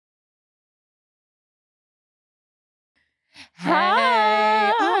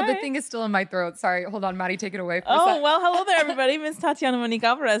Hi. Oh, the thing is still in my throat. Sorry. Hold on, Maddie, take it away for a Oh, sec. well, hello there, everybody. Miss Tatiana Monique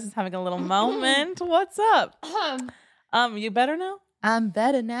Alvarez is having a little moment. What's up? You better now? I'm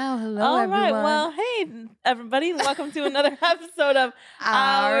better now. Hello, All everyone. right. Well, hey, everybody. Welcome to another episode of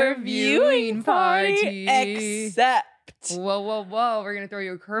Our viewing party. Except. Whoa. We're going to throw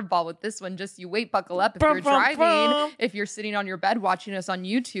you a curveball with this one. Just you wait, buckle up. If Brum, you're brum, driving, brum. if you're sitting on your bed watching us on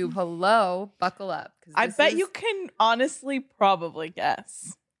YouTube, hello, buckle up. 'Cause I this bet is- you can honestly probably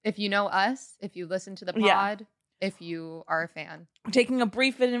guess. If you know us, if you listen to the pod, Yeah. if you are a fan. I'm taking a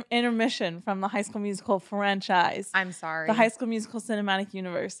brief intermission from the High School Musical franchise. I'm sorry. The High School Musical cinematic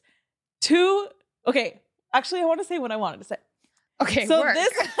universe. Okay, actually, I want to say what I wanted to say. Okay, So work.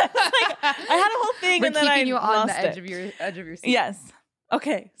 this, I had a whole thing, We're and then keeping I you on lost the edge it. of your seat. Yes.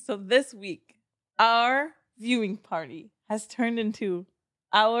 Okay, so this week, our viewing party has turned into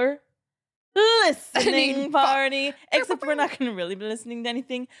our listening party. Except we're not going to really be listening to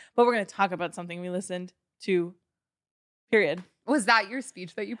anything, but we're going to talk about something we listened to. Period. Was that your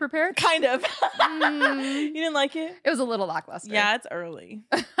speech that you prepared? Kind of. Mm. You didn't like it? It was a little lackluster. Yeah, it's early.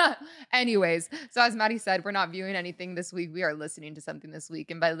 Anyways, so as Maddie said, we're not viewing anything this week. We are listening to something this week.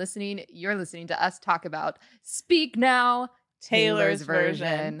 And by listening, you're listening to us talk about Speak Now, Taylor's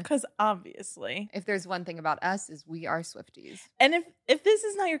version. Because obviously. If there's one thing about us is we are Swifties. And if this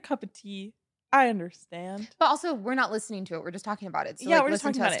is not your cup of tea, I understand. But also, we're not listening to it. We're just talking about it. So Yeah, like, we're just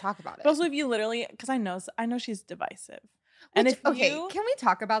listen talking to about us it. talk about it. But also, if you literally, because I know she's divisive. And Which- if okay, you, can we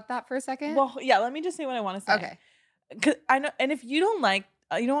talk about that for a second? well, yeah, let me just say what I want to say. Okay. 'Cause I know, and if you don't like,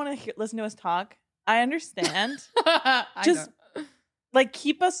 you don't want to listen to us talk, I understand. I Just know. like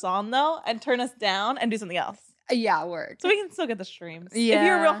keep us on though, and turn us down, and do something else, Yeah, work. so we can still get the streams. If Yeah.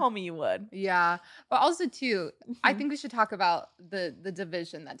 you're a real homie, you would. Yeah, but also too, I Mhm. think we should talk about the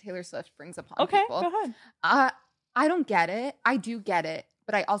division that Taylor Swift brings upon Okay, people. go ahead. I don't get it. I do get it,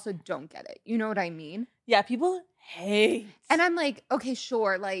 but I also don't get it. You know what I mean? Yeah, people hate. And I'm like, okay,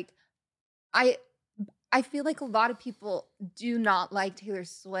 sure. Like, I feel like a lot of people do not like Taylor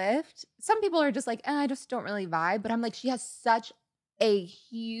Swift. Some people are just like, I just don't really vibe. But I'm like, she has such a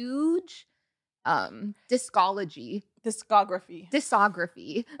huge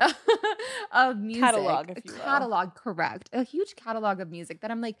discography of music. Catalog, if you will. Catalog, correct. A huge catalog of music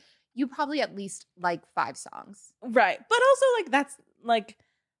that I'm like, you probably at least like 5 songs. Right. But also like that's like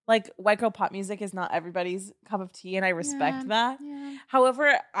white girl pop music is not everybody's cup of tea, and I respect that. Yeah.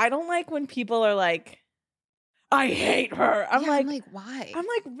 However, I don't like when people are like, I hate her. I'm like, why?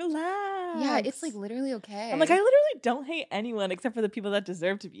 relax. Yeah, it's like literally okay. I'm like, I literally don't hate anyone except for the people that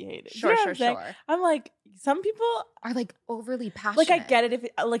deserve to be hated. You know what I'm saying? Sure. I'm like, some people, Are like overly passionate. like, I get it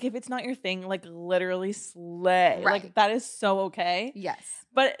if it's not your thing, like literally slay. Right. Like that is so okay. Yes.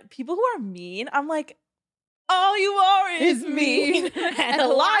 But people who are mean, I'm like, all you are is Is mean mean and a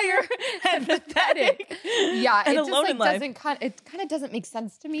liar and pathetic. Yeah, and it just alone like in life. doesn't kind of doesn't make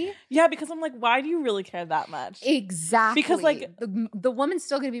sense to me. Yeah, because I'm like, why do you really care that much? Exactly. Because, like- the woman's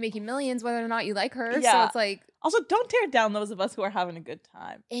still going to be making millions whether or not you like her. So Yeah. it's like Also, don't tear down those of us who are having a good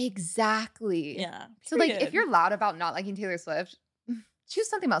time. exactly. Yeah. So like if period. you're loud about not liking Taylor Swift, choose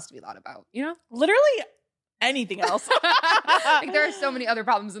something else to be loud about, you know? literally anything else. Like there are so many other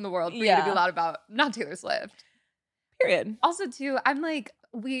problems in the world for you to be Yeah. loud about, not Taylor Swift. Period. Also, too, I'm like,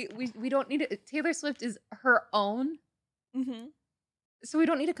 we don't need it. Taylor Swift is her own, Mm-hmm. so we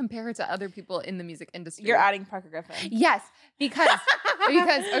don't need to compare her to other people in the music industry. You're adding Parker Griffin. Yes, because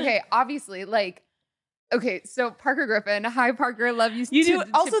okay, obviously, like, okay, so Parker Griffin, hi Parker, love you. You to do. the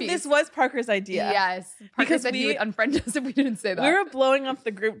Also, tippies. this was Parker's idea. Yes, Parker Because said he we- would unfriend us if we didn't say that. We were blowing up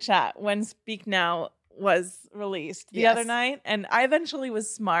the group chat when Speak Now was released the Yes. other night, and I eventually was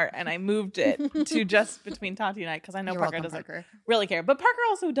smart and I moved it to just between Tati and I because I know You're Parker welcome, doesn't Parker. really care. But Parker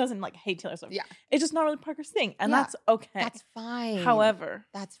also doesn't like hate Taylor Swift. Yeah. It's just not really Parker's thing, and Yeah. that's okay. That's fine. However,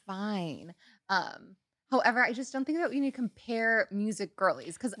 that's fine. However, I just don't think that we need to compare music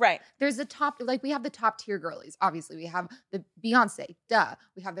girlies because right. there's the top, like we have the top tier girlies. Obviously, we have the Beyonce, duh.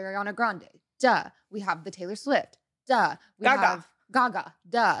 We have the Ariana Grande, duh. We have the Taylor Swift, duh. We Gaga. have Gaga,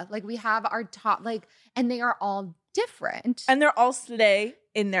 duh. Like we have our top, like, and they are all different And they're all slay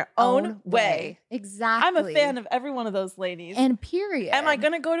in their own way. Exactly. I'm a fan of every one of those ladies. And period. Am I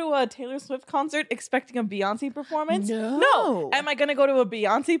going to go to a Taylor Swift concert expecting a Beyonce performance? No. Am I going to go to a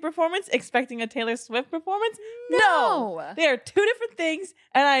Beyonce performance expecting a Taylor Swift performance? No. They are two different things,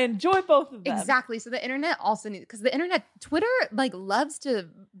 and I enjoy both of them. Exactly. So the internet also needs, because the internet, Twitter, like loves to.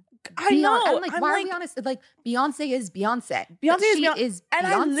 I know. I'm like, I'm why are like- we honest? Like, Beyonce is Beyonce. Beyonce is She Beyonce. is And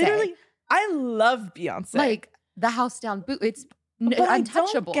Beyonce. I love Beyonce. Like the house down boot. It's but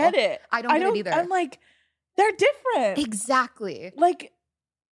untouchable. I don't get it. I don't get it either. I'm like, They're different. Exactly. Like,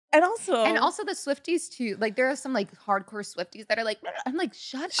 and also the Swifties too. Like there are some like hardcore Swifties that are like, I'm like,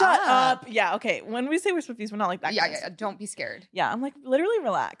 shut up. Yeah, okay. When we say we're Swifties, we're not like that. Yeah. Don't be scared. Yeah, I'm like, literally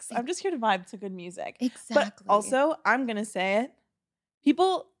relax. I'm just here to vibe to good music. Exactly. But also, I'm gonna say it.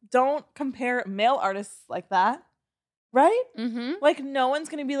 People don't compare male artists like that, right? Mm-hmm. Like, no one's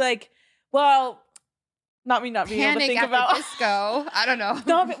gonna be like, well, not me not being able to think about disco. I don't know.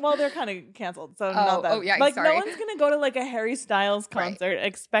 Well, they're kind of canceled, so not that. Oh yeah, like, sorry. no one's gonna go to like a Harry Styles concert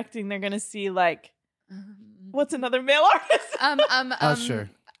expecting they're gonna see like, what's another male artist?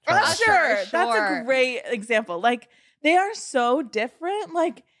 Usher. Usher. That's a great example. Like, they are so different.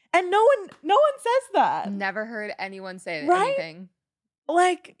 Like, and no one says that. Never heard anyone say Right? anything.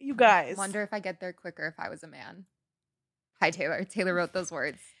 Like, you guys. Wonder if I get there quicker if I was a man. Hi, Taylor. Taylor wrote those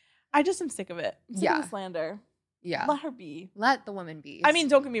words. I just am sick of it. I'm sick of the slander. Yeah. Let her be. Let the woman be. I mean,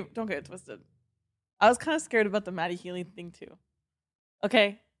 don't get it twisted. I was kind of scared about the Maddie Healy thing too.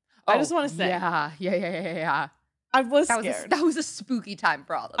 Okay? I just want to say. Yeah. I was scared. That was a spooky time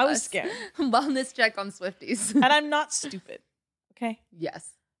for all of us. I was scared. Wellness check on Swifties. And I'm not stupid. Okay? Yes.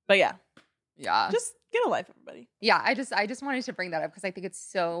 But yeah. Yeah. Just get a life, everybody. Yeah, I just wanted to bring that up because I think it's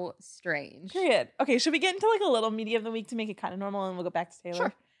so strange. Period. Okay, should we get into like a little media of the week to make it kind of normal and we'll go back to Taylor?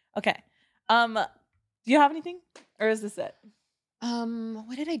 Sure. Okay. Do you have anything? Or is this it?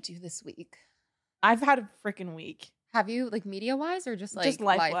 What did I do this week? I've had a freaking week. Have you, like, media-wise or just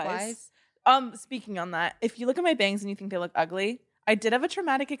life-wise? Speaking on that, if you look at my bangs and you think they look ugly, I did have a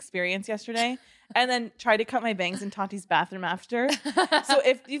traumatic experience yesterday and then tried to cut my bangs in Tati's bathroom after. So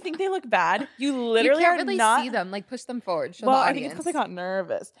if you think they look bad, you literally can't really not see them. Like, push them forward. Show well, the I audience. think it's because I got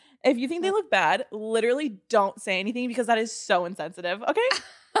nervous. If you think they look bad, literally don't say anything because that is so insensitive. Okay?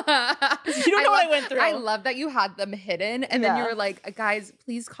 You don't know what I went through. I love that you had them hidden, and then you were like, "Guys,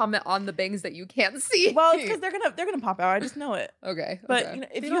 please comment on the bangs that you can't see." Well, it's because they're gonna pop out. I just know it. Okay, but you know,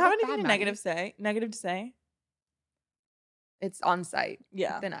 if you have anything negative to say, it's on site.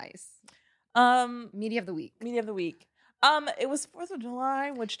 Yeah, the nice. Media of the week. It was 4th of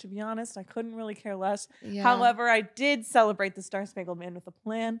July, which, to be honest, I couldn't really care less. Yeah. However, I did celebrate the Star Spangled Man with a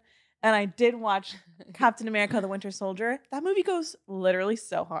Plan. And I did watch Captain America: The Winter Soldier. That movie goes literally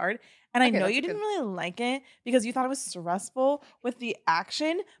so hard. And I know you didn't really like it because you thought it was stressful with the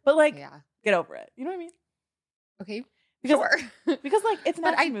action. But, like, get over it. You know what I mean? Okay. Because like, it's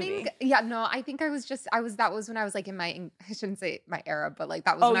not a movie. I think that was when I was, like, in my, I shouldn't say my era, but, like,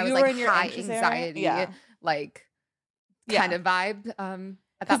 that was when I was, like, high anxiety, like, kind of vibe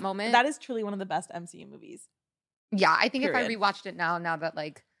at that moment. That is truly one of the best MCU movies. Yeah, I think if I rewatched it now that,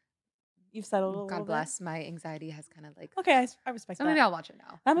 like, you've settled a little God bless, my anxiety has kind of like. Okay, I respect that. Maybe I'll watch it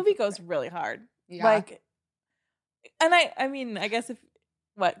now. That movie goes really hard. Yeah. Like, and I mean, I guess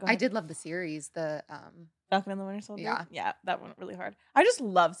what? Go ahead. I did love the series, the Falcon and the Winter Soldier. Yeah. Yeah, that went really hard. I just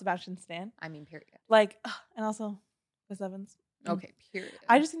love Sebastian Stan. I mean, period. Like, and also Chris Evans. Okay, period.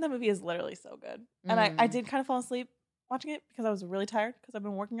 I just think that movie is literally so good. And I did kind of fall asleep watching it because I was really tired because I've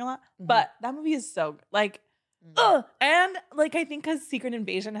been working a lot. But that movie is so good. Like, and like, I think because Secret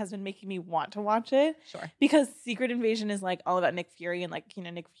Invasion has been making me want to watch it. Sure. Because Secret Invasion is like all about Nick Fury, and like, you know,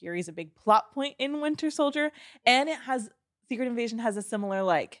 Nick Fury is a big plot point in Winter Soldier, and Secret Invasion has a similar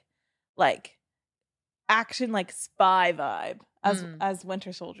like action, like spy vibe as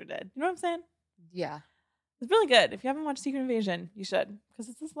Winter Soldier did. You know what I'm saying? Yeah. It's really good. If you haven't watched Secret Invasion, you should, because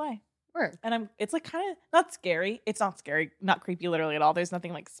it's this way. Word. And it's like kind of not scary. It's not scary, not creepy literally at all. There's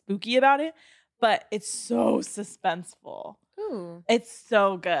nothing like spooky about it. But it's so suspenseful. Ooh. It's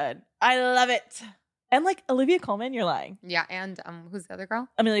so good. I love it. And like Olivia Colman, you're lying. Yeah, and who's the other girl?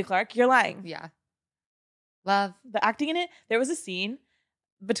 Emilia Clarke, you're lying. Yeah. Love. The acting in it. There was a scene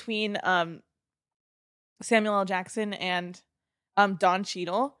between Samuel L. Jackson and Don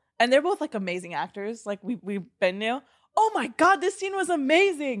Cheadle. And they're both like amazing actors. Like we've been new. Oh my God, this scene was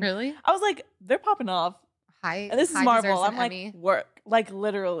amazing. Really? I was like, they're popping off. And this is Marvel. I'm like, Emmy. work. Like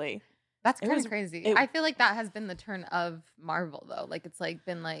literally. That's kind of crazy. I feel like that has been the turn of Marvel, though. Like, it's like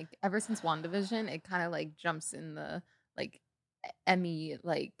been like ever since WandaVision, it kind of like jumps in the like Emmy,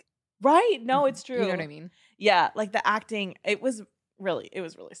 like. Right. No, it's true. You know what I mean? Yeah. Like the acting, it was really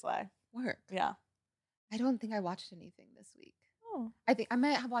sly. Work. Yeah. I don't think I watched anything this week. Oh. I think I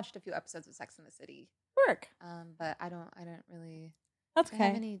might have watched a few episodes of Sex and the City. Work. But I don't really. That's okay.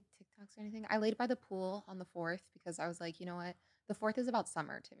 Have any TikToks or anything? I laid by the pool on the 4th because I was like, you know what? The 4th is about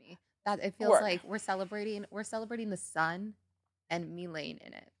summer to me. That it feels like we're celebrating the sun and me laying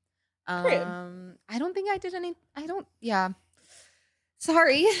in it. I don't think I did any. Yeah.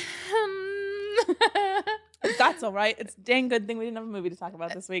 Sorry. That's all right. It's a dang good thing we didn't have a movie to talk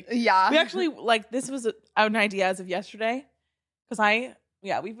about this week. Yeah. We actually, like, this was an idea as of yesterday. Because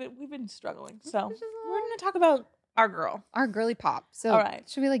we've been struggling. So we're going to talk about our girl. Our girly pop. So all right.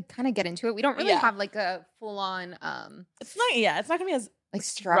 should we like kind of get into it? We don't really have like a full on it's not gonna be as like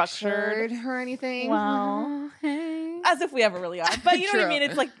structured or anything. Wow. Hey. As if we ever really are. But you know what I mean?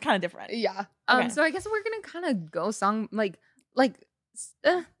 It's like kind of different. Yeah. Okay. So I guess we're gonna kind of go song we'll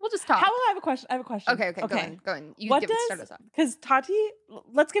just talk. How about I have a question? Okay. Go on. You start us off. Because Tati,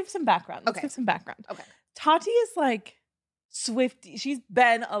 let's give some background. Okay. Tati is like Swiftie. She's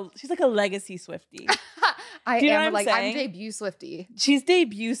like a legacy Swiftie. I'm debut Swiftie. She's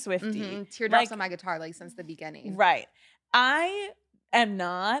debut Swiftie. Mm-hmm. Teardrops on my guitar, like since the beginning. Right. I am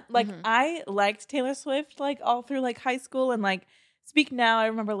not. Like, I liked Taylor Swift, like, all through, like, high school. And, like, Speak Now, I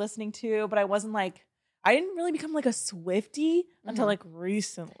remember listening to. But I wasn't, like, I didn't really become, like, a Swiftie until, like,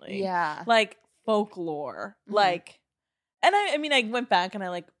 recently. Yeah. Like, Folklore. Like, and I mean, I went back and I,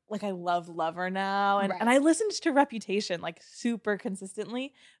 like I love Lover now. And I listened to Reputation, like, super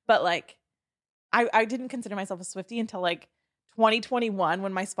consistently. But, like, I didn't consider myself a Swiftie until, like, 2021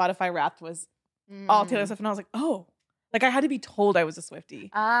 when my Spotify Wrapped was all Taylor Swift. And I was like, oh. Like, I had to be told I was a Swiftie.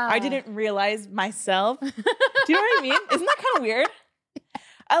 I didn't realize myself. Do you know what I mean? Isn't that kind of weird?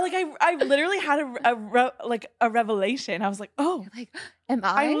 I literally had a revelation. I was like, oh. You're like, am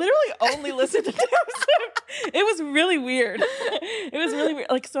I? I literally only listened to Taylor Swift. It was really weird. It was really weird.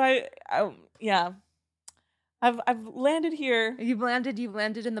 Like, so yeah. I've landed here. You've landed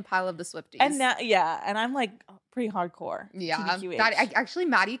in the pile of the Swifties. And now, and I'm like pretty hardcore. Yeah. TBQH. Actually,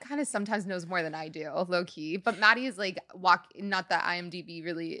 Maddie kind of sometimes knows more than I do, low key. But Maddie is like not that IMDb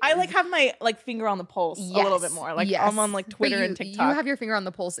really. I like have my like finger on the pulse a little bit more. Like I'm on like Twitter and TikTok. You have your finger on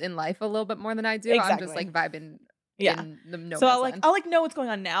the pulse in life a little bit more than I do. Exactly. I'm just like vibing. Yeah. In the no. So I'll know what's going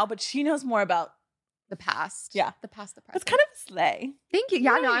on now, but she knows more about the past. Yeah. The past. It's kind of a slay. Thank you.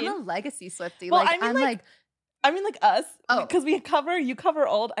 Yeah. No, I'm a legacy Swiftie. Well, like, I mean, like us, because you cover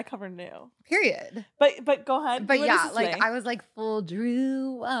old, I cover new. Period. But go ahead. But yeah, like I was like full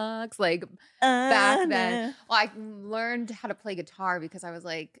Drew Walks, like back then. Well, I learned how to play guitar because I was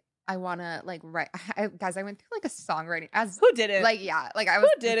like, I want to like write. Guys, I went through like a songwriting. Who did it? Like I was.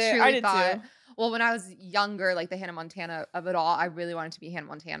 Who did it? I did too. Well, when I was younger, like the Hannah Montana of it all, I really wanted to be Hannah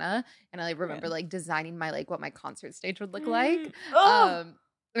Montana, and I like remember like designing my like what my concert stage would look like.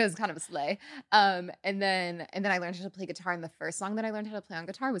 It was kind of a sleigh. And then I learned how to play guitar. And the first song that I learned how to play on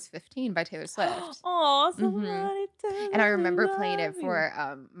guitar was 15 by Taylor Swift. Oh, somebody And I remember playing it for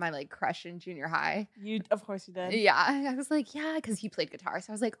my like crush in junior high. Of course you did. Yeah. I was like, yeah, because he played guitar.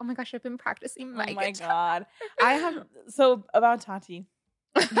 So I was like, oh my gosh, I've been practicing my guitar. God. So about Tati.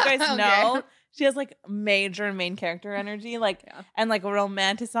 You guys know she has like major main character energy, like and like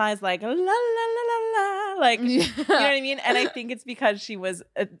romanticized, like la la la la la, like you know what I mean. And I think it's because she was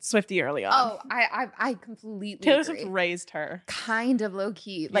a Swiftie early on. Oh, I completely Taylor agree. Swift raised her, kind of low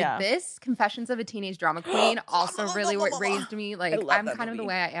key. Like this Confessions of a Teenage Drama Queen also really raised me. Like I'm kind of the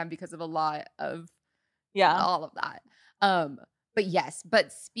way I am because of a lot of all of that.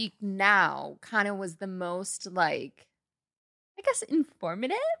 But Speak Now kind of was the most like, I guess,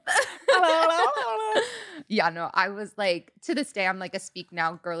 informative. Yeah, no, I was like, to this day, I'm like a Speak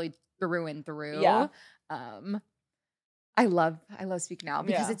Now girly through and through. Yeah. I love Speak Now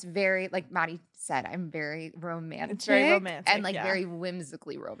because it's very, like Maddie said, I'm very romantic. It's very romantic. And like very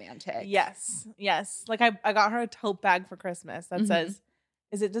whimsically romantic. Yes. Like I got her a tote bag for Christmas that says,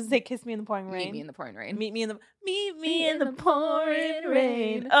 does it say kiss me in the pouring rain? Meet me in the pouring rain. Meet me in the pouring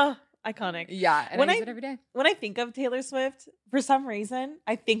rain. Oh, iconic. Yeah, and I use it every day. When I think of Taylor Swift, for some reason,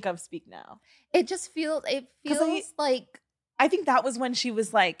 I think of Speak Now. It feels like, I think that was when she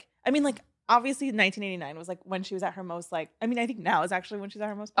was like, I mean, like, obviously 1989 was like when she was at her most like, I mean, I think now is actually when she's at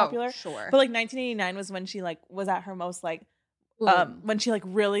her most popular. Oh, sure. But like 1989 was when she like was at her most like, when she like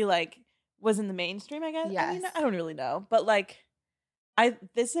really like was in the mainstream, I guess. Yes. I mean, I don't really know, but like, I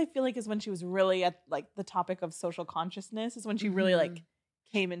feel like is when she was really at like the topic of social consciousness, is when she really like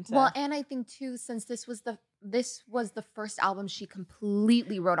came into. Well, and I think too, since this was the first album she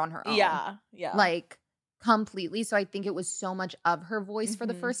completely wrote on her own. Yeah. Like completely. So I think it was so much of her voice for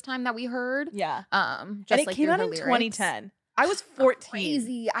the first time that we heard. Yeah. Just and it like came out in lyrics. 2010. I was 14.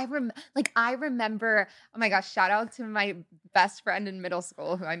 Crazy. I remember, oh my gosh, shout out to my best friend in middle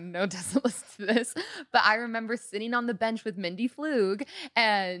school who I know doesn't listen to this, but I remember sitting on the bench with Mindy Flug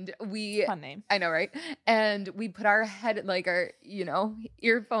and we, fun name. I know, right? And we put our headphones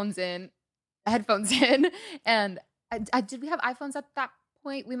in, and did we have iPhones at that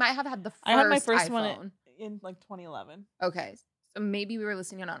point? We might have had the first. I had my first iPhone. one in like 2011. Okay. So maybe we were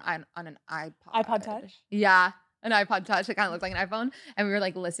listening on an iPod. iPod Touch. Yeah, an iPod Touch. It kind of looked like an iPhone, and we were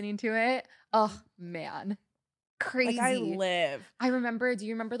like listening to it. Oh man, crazy! Like I live. I remember. Do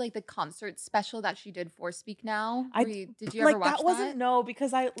you remember like the concert special that she did for Speak Now? Did you like ever watch that? Wasn't no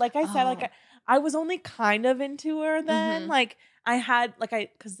because I said like I was only kind of into her then. Like I had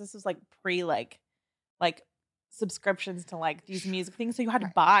because this was like pre like subscriptions to like these music things, so you had to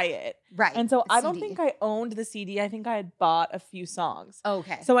buy it, right? And so The I don't CD. think I owned the CD. I think I had bought a few songs.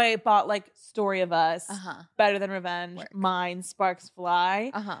 Okay. So I bought like Story of Us, Better Than Revenge, Work. Mine, Sparks Fly.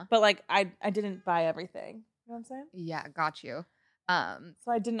 But like I didn't buy everything. You know what I'm saying? Yeah, got you.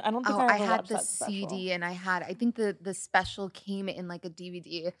 So I don't think I I ever had watched the that special. CD, and I think the special came in like a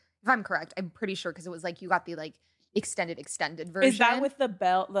DVD. If I'm correct, I'm pretty sure because it was like you got the like extended version. Is that with the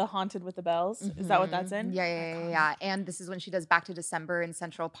Haunted with the Bells? Is that what that's in? Yeah. And this is when she does Back to December in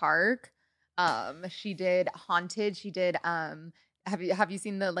Central Park. She did Haunted. She did have you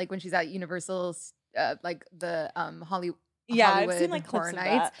seen the like when she's at Universal like the Hollywood I've seen like Horror clips of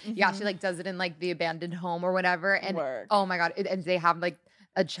Nights. that. Yeah, she like does it in like the abandoned home or whatever. And Work. oh my god, and they have like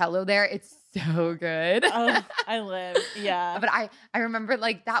a cello there. It's so good. Oh, I live. Yeah. But I remember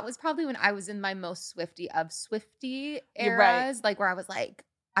like that was probably when I was in my most Swiftie eras, You're right. like where I was like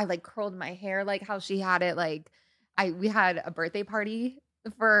I like curled my hair like how she had it. Like we had a birthday party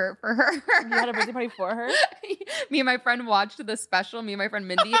for her. You had a birthday party for her? Me and my friend watched the special, me and my friend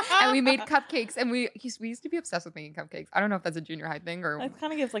Mindy, and we made cupcakes, and we used to be obsessed with making cupcakes. I don't know if that's a junior high thing or That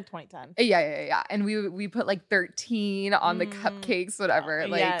kind of gives like 2010. Yeah. And we put like 13 on the cupcakes, whatever.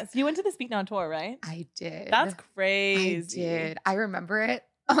 Like yes. You went to the Speak Now tour, right? I did. That's crazy. I did. I remember it.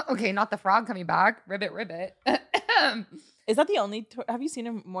 Okay, not the frog coming back. Ribbit. Is that the only tour? Have you seen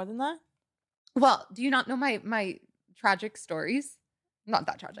her more than that? Well, do you not know my tragic stories? Not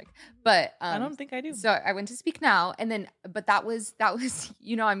that tragic, but I don't think I do. So I went to Speak Now, and then, but that was,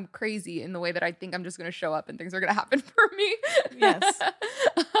 I'm crazy in the way that I think I'm just going to show up and things are going to happen for me. Yes.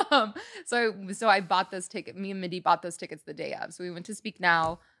 So I bought those tickets. Me and Mindy bought those tickets the day of. So we went to Speak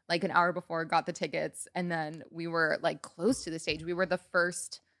Now like an hour before, got the tickets, and then we were like close to the stage. We were the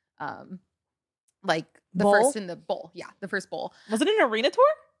first, first in the bowl. Yeah, the first bowl. Was it an arena tour?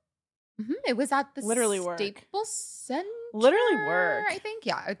 It was at the Work. Staples Center. Literally work. I think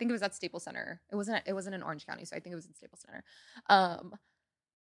it was at Staples Center. It wasn't in Orange County, so I think it was in Staples Center.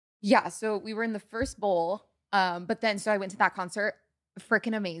 So we were in the first bowl. But then so I went to that concert.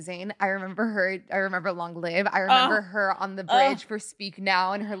 Freaking amazing. I remember Long Live. I remember her on the bridge for Speak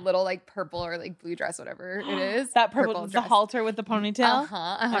Now in her little like purple or like blue dress, whatever it is. That purple the halter with the ponytail.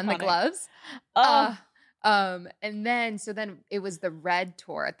 And the gloves. And then it was the Red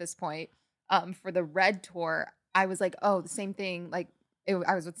tour at this point. For the Red tour, I was like, oh, the same thing. Like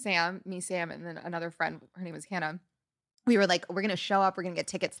I was with Sam, and then another friend. Her name was Hannah. We were like, we're gonna show up. We're gonna get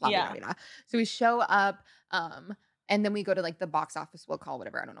tickets. So we show up. And then we go to like the box office, we'll call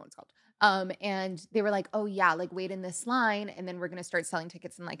whatever. I don't know what it's called. And they were like, oh yeah, like wait in this line. And then we're going to start selling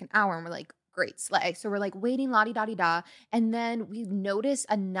tickets in like an hour. And we're like, great, slay. So we're like waiting, la-di-da-di-da. And then we notice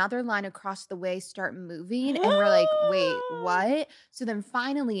another line across the way start moving. And we're like, wait, what? So then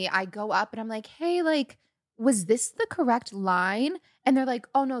finally I go up and I'm like, hey, like, was this the correct line? And they're like,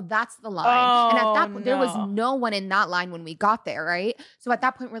 oh no, that's the line. And at that point, there was no one in that line when we got there, right? So at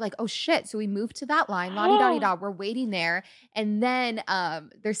that point, we're like, oh shit. So we moved to that line, la-di-da-di-da. We're waiting there. And then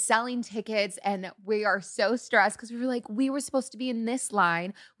they're selling tickets and we are so stressed because we were like, we were supposed to be in this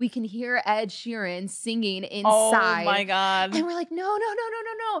line. We can hear Ed Sheeran singing inside. Oh my God. And we're like, no.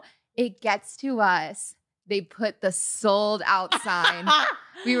 It gets to us. They put the sold out sign.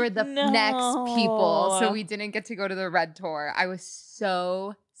 We were the next people. So we didn't get to go to the Red tour. I was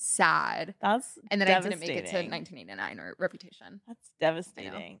so sad. And then I didn't make it to 1989 or Reputation. That's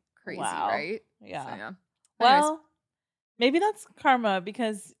devastating. Crazy, right? Yeah. So, yeah. Well, maybe that's karma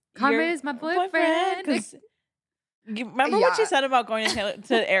because karma is my boyfriend. Remember what you said about going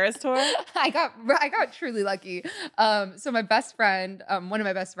to Eras tour? I got truly lucky. So my best friend, one of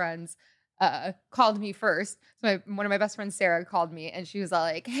my best friends, called me first. So one of my best friends, Sarah, called me and she was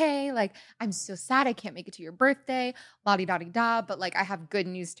like, hey, like, I'm so sad I can't make it to your birthday, la-di-da-di-da, but like, I have good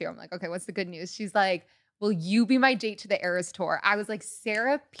news too. I'm like, okay, what's the good news? She's like, will you be my date to the Eras tour? I was like,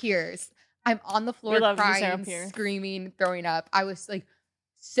 Sarah Pierce. I'm on the floor crying, screaming, throwing up. I was like,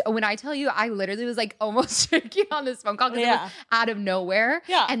 so when I tell you, I literally was like almost shaking on this phone call because it was out of nowhere.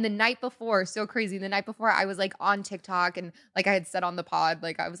 Yeah. And the night before, so crazy. The night before, I was like on TikTok and like I had said on the pod,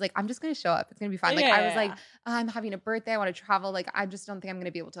 like I was like, I'm just gonna show up. It's gonna be fine. Like I was like, I'm having a birthday. I want to travel. Like I just don't think I'm gonna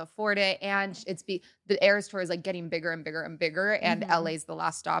be able to afford it. And the Eras tour is like getting bigger and bigger and bigger. And LA's the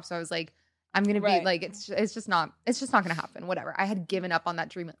last stop. So I was like, I'm gonna Right. be like, it's just not gonna happen. Whatever. I had given up on that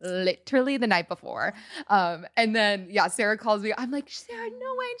dream literally the night before. And then Sarah calls me. I'm like, Sarah,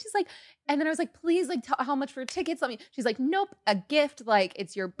 no way. And she's like, and then I was like, please, like, tell how much for tickets. She's like, nope, a gift. Like,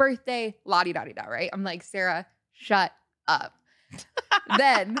 it's your birthday. La-di-da-di-da, right? I'm like, Sarah, shut up.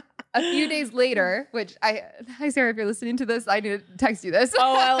 Then a few days later, hi Sarah, if you're listening to this, I need to text you this.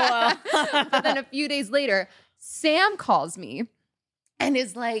 Oh, LOL. But then a few days later, Sam calls me and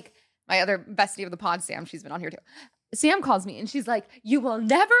is like, my other bestie of the pod, Sam, she's been on here too. Sam calls me and she's like, you will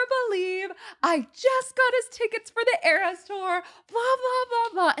never believe I just got his tickets for the Eras tour, blah, blah, blah,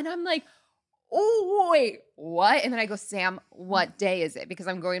 blah. And I'm like, oh, wait, what? And then I go, Sam, what day is it? Because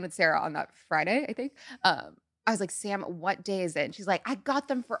I'm going with Sarah on that Friday, I think. I was like, Sam, what day is it? And she's like, I got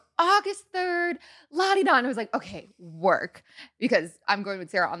them for August 3rd, la-di-da. And I was like, okay, work. Because I'm going with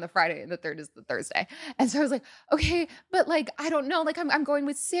Sarah on the Friday and the 3rd is the Thursday. And so I was like, okay, but like, I don't know. Like, I'm going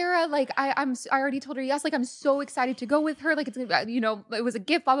with Sarah. Like, I already told her yes. Like, I'm so excited to go with her. Like, it's, it was a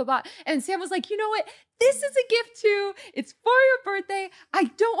gift, blah, blah, blah. And Sam was like, you know what? This is a gift too. It's for your birthday. I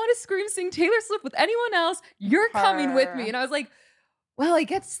don't want to scream sing Taylor Swift with anyone else. You're coming with me. And I was like, well, I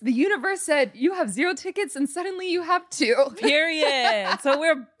guess the universe said you have 0 tickets and suddenly you have 2. Period. So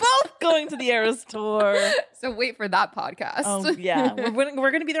we're both going to the Eras tour. So wait for that podcast. Oh, yeah. We're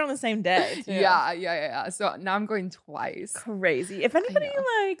going to be there on the same day, too. Yeah. So now I'm going twice. Crazy. If anybody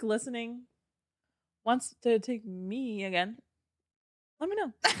like listening wants to take me again, let me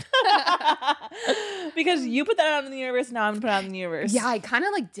know. Because you put that out in the universe, now I'm gonna put it out in the universe. Yeah, I kind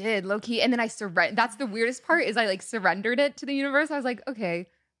of like did low key, and then I surrendered. That's the weirdest part is I like surrendered it to the universe. I was like, okay,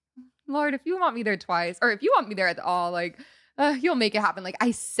 Lord, if you want me there twice, or if you want me there at all, like, you'll make it happen. Like I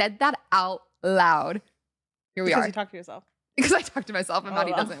said that out loud. Here we are. Because you talk to yourself. Because I talk to myself and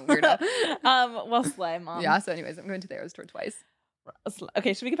Maddie doesn't. Weirdo. Well, slay, Mom. Yeah. So, anyways, I'm going to the Eras tour twice.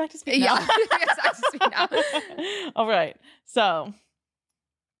 Okay, should we get back to speak now? Yeah, yes, back to speak now. All right. So,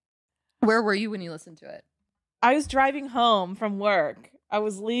 where were you when you listened to it? I was driving home from work. I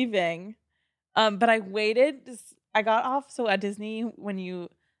was leaving, but I waited. I got off. So at Disney, when you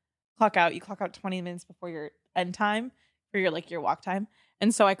clock out 20 minutes before your end time for your walk time.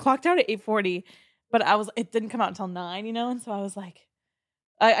 And so I clocked out at 8:40, but it didn't come out until 9, And so I was like,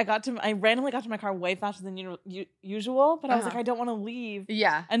 I randomly got to my car way faster than usual, but I was like, I don't want to leave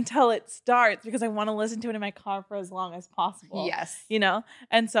until it starts because I want to listen to it in my car for as long as possible. Yes.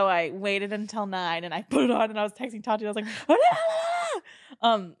 And so I waited until 9 and I put it on and I was texting Tati. I was like,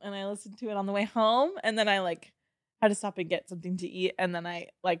 and I listened to it on the way home and then I had to stop and get something to eat. And then I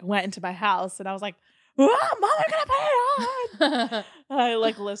went into my house and I was like, Mom, I'm going to put it on. And I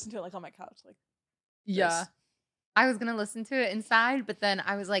listened to it on my couch. Yeah. I was going to listen to it inside, but then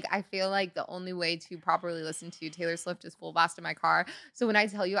I was like, I feel like the only way to properly listen to Taylor Swift is full blast in my car. So when I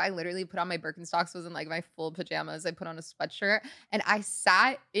tell you I literally put on my Birkenstocks, was in my full pajamas. I put on a sweatshirt and I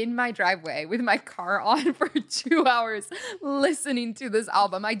sat in my driveway with my car on for 2 hours listening to this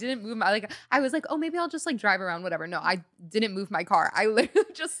album. I didn't move I was like, oh, maybe I'll just drive around, whatever. No, I didn't move my car. I literally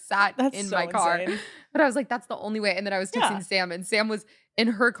just sat in my car. Insane. But I was like, that's the only way. And then I was texting Sam and Sam was in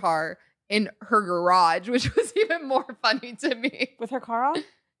her car in her garage, which was even more funny to me. With her car on?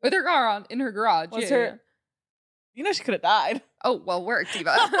 With her car on in her garage. She could have died. Oh, well worked,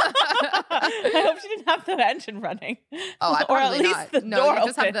 Diva. I hope she didn't have the engine running. Oh, I probably or at least not. the No, door you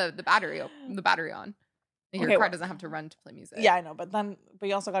just open. have the battery on. And your car doesn't have to run to play music. Yeah, I know, but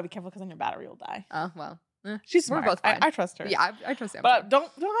you also gotta be careful because then your battery will die. Oh, well. She's smart. We're both fine. I trust her. Yeah, I trust Sam. But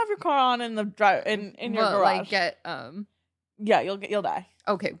don't have your car on in the drive in your garage. Yeah, you'll die.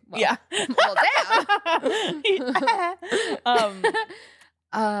 Okay. Well, yeah. Well, damn.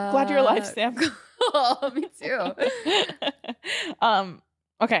 Glad you're alive, Sam. Oh, me too.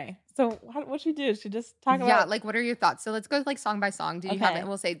 Okay. So what should we do? Should we just talk about? Yeah, what are your thoughts? So let's go song by song. Do you have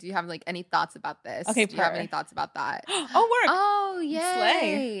any thoughts about this? Okay. Do you have any thoughts about that? Oh, work. Oh, yay.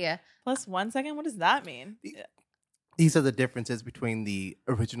 Slay. Plus 1 second. What does that mean? These are the differences between the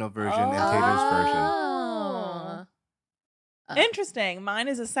original version and Taylor's version. Interesting. Mine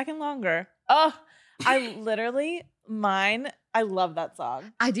is a second longer. Oh, I love that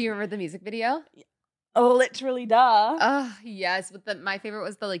song. Do you remember the music video? Literally, duh. Oh, yes. But my favorite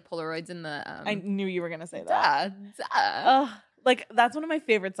was the Polaroids in the. I knew you were gonna say that. That's one of my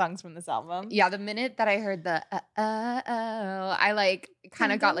favorite songs from this album. Yeah, the minute that I heard the I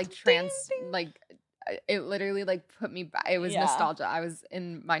kind of got it literally put me back. It was nostalgia. I was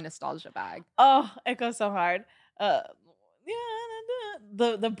in my nostalgia bag. Oh, it goes so hard.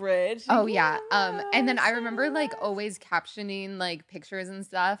 the bridge. Oh yeah. And then I remember like always captioning like pictures and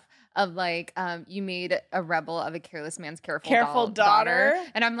stuff of like you made a rebel of a careless man's careful daughter.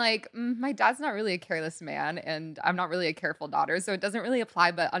 And I'm like, my dad's not really a careless man and I'm not really a careful daughter, so it doesn't really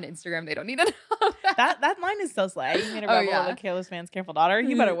apply. But on Instagram they don't need to know that line is so slay. You made a rebel of a careless man's careful daughter.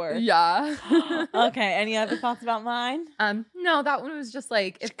 You better work. Yeah. Okay, any other thoughts about mine? No, that one was just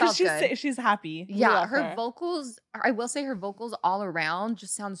like it felt good. She's happy. Yeah, her vocals, I will say her vocals all around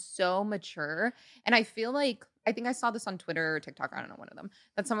just sound so mature. And I feel like, I think I saw this on Twitter or TikTok, I don't know, one of them,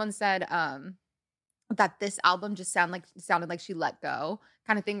 that someone said that this album just sounded like she let go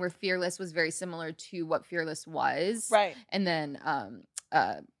kind of thing, where Fearless was very similar to what Fearless was. Right. And then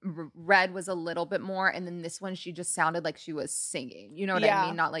Red was a little bit more. And then this one, she just sounded like she was singing. You know what I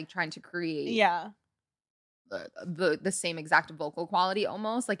mean? Not like trying to create the same exact vocal quality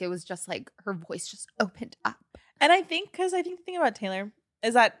almost. Like it was just like her voice just opened up. And I think the thing about Taylor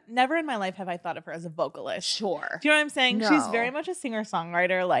is that never in my life have I thought of her as a vocalist. Sure. Do you know what I'm saying? No. She's very much a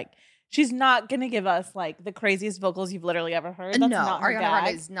singer-songwriter. Like, she's not going to give us, like, the craziest vocals you've literally ever heard. That's not her Ariana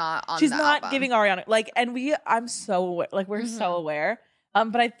Grande is not on She's the not album. giving Ariana, like, and I'm so aware, like, we're so aware.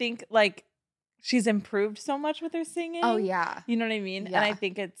 But I think, like, she's improved so much with her singing. Oh, yeah. You know what I mean? Yeah. And I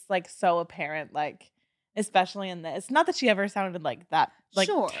think it's, like, so apparent, like, especially in this. Not that she ever sounded like that, like,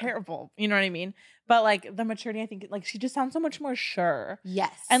 terrible. You know what I mean? But, like, the maturity, I think, like, she just sounds so much more sure.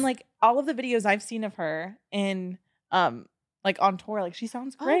 Yes. And, like, all of the videos I've seen of her in, like, on tour, like, she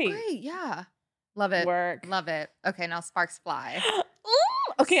sounds great. Oh, great. Yeah. Love it. Work. Love it. Okay, now Sparks Fly.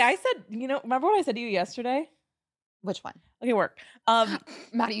 Okay, I said, remember what I said to you yesterday? Which one? Okay, work.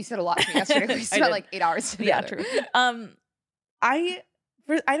 Maddie, you said a lot to me yesterday. We spent like 8 hours together. Yeah, true.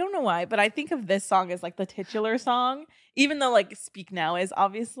 I don't know why, but I think of this song as like the titular song, even though like Speak Now is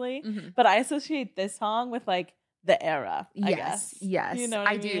obviously, but I associate this song with like the era, I guess. Yes. You know what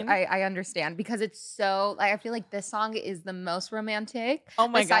I do. mean? I understand because it's so, like, I feel like this song is the most romantic. Oh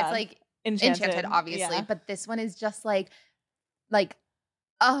my besides, God. like, Enchanted, obviously. yeah. But this one is just like,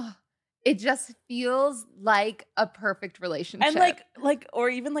 it just feels like a perfect relationship. And like, or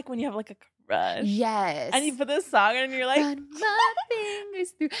even like when you have like a crush. Yes. And you put this song on and you're like, run my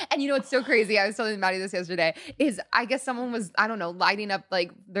fingers through. And you know what's so crazy? I was telling Maddie this yesterday. Is I guess someone was, I don't know, lighting up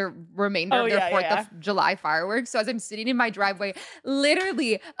like their remainder of their 4th of July fireworks. So as I'm sitting in my driveway,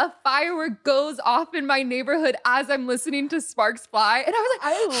 literally a firework goes off in my neighborhood as I'm listening to Sparks Fly. And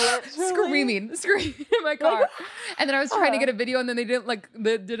I was like, screaming in my car. And then I was trying to get a video and then they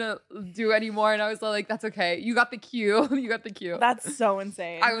didn't do anymore. And I was like, that's okay. You got the cue. That's so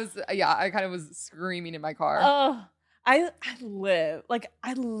insane. I kind of was screaming in my car. Oh, I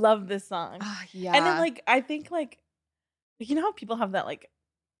love this song. Yeah. And then like I think like you know how people have that like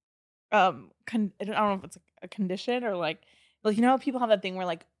I don't know if it's a condition or like you know how people have that thing where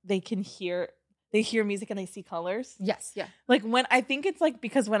like they hear music and they see colors. Yes, yeah. Like when I think it's like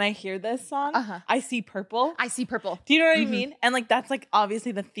because when I hear this song, I see purple. Do you know what I mean? And like that's like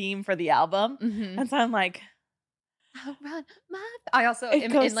obviously the theme for the album. And so I'm like, I also am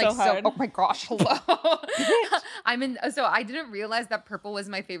in like hard. oh my gosh, hello. So I didn't realize that purple was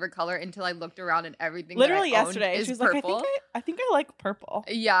my favorite color until I looked around and everything literally that I yesterday owned she was purple. like I think I like purple.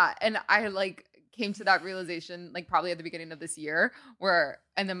 Yeah, and I like came to that realization like probably at the beginning of this year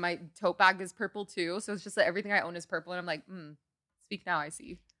and then my tote bag is purple too, so it's just that everything I own is purple and I'm like Speak Now I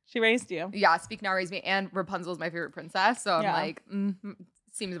see. She raised you. Yeah, Speak Now raised me, and Rapunzel's my favorite princess, so I'm like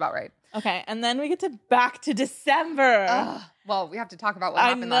seems about right. Okay, and then we get back to December. Well, we have to talk about what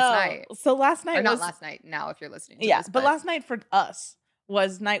happened last night. So last night not last night now if you're listening to this. But last night for us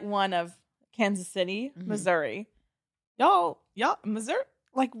was night 1 of Kansas City, Missouri. Y'all, Missouri?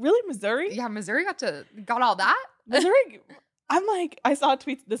 Like, really, Missouri? Yeah, Missouri got all that? Missouri, I'm like, I saw a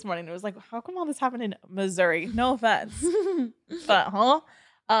tweet this morning. It was like, how come all this happened in Missouri? No offense. But,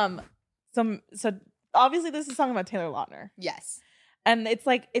 So obviously this is a song about Taylor Lautner. Yes. And it's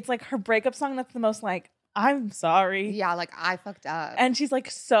like her breakup song that's the most like, I'm sorry. Yeah, like I fucked up. And she's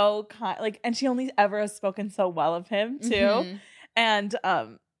like so kind, like, and she only ever has spoken so well of him too. And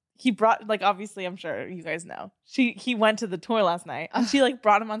he brought, like, obviously I'm sure you guys know, he went to the tour last night and she like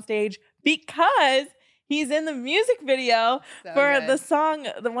brought him on stage because he's in the music video for the song,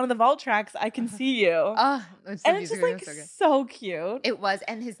 one of the vault tracks, I Can See You. And it's just like so cute. It was.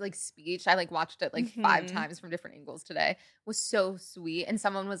 And his like speech, I like watched it like 5 times from different angles today, was so sweet. And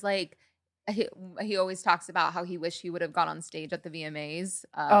someone was like, he always talks about how he wished he would have gone on stage at the VMAs.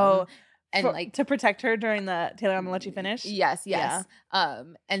 and like to protect her during the Taylor, I'm gonna let you finish. Yes.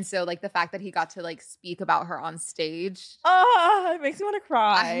 And so like the fact that he got to like speak about her on stage. Oh, it makes me want to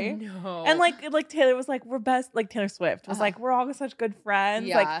cry. I know. And like Taylor was like, we're best. Like Taylor Swift was like, we're all such good friends.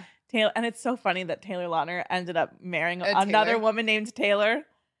 Yeah. Like Taylor, and it's so funny that Taylor Lautner ended up marrying another woman named Taylor.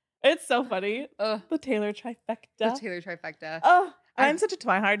 It's so funny. The Taylor trifecta. The Taylor trifecta. Oh, I'm such a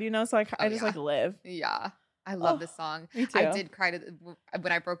twinehard, so I just like live. Yeah. I love this song. Me too. I did cry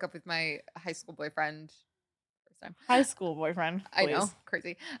when I broke up with my high school boyfriend. First time. High school boyfriend. Please. I know,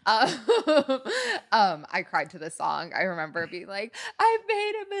 crazy. I cried to this song. I remember being like, "I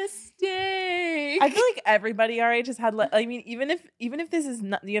made a mistake." I feel like everybody our age has had. I mean, even if this is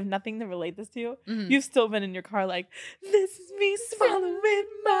not, you have nothing to relate this to, you've still been in your car like, "This is me swallowing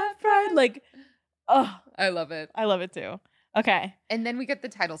my pride." Like, oh, I love it. I love it too. Okay, and then we get the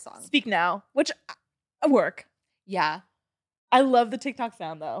title song, "Speak Now," which work. Yeah, I love the TikTok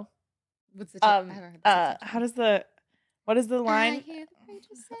sound though. What's the what is the line?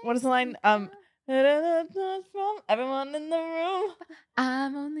 What is the line? From everyone in the room.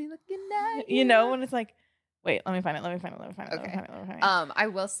 I'm only looking at you. When it's like, wait, let me find it. Okay. I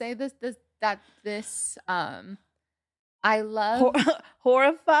will say this. I love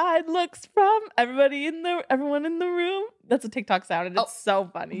horrified looks from everyone in the room. That's a TikTok sound, and it's so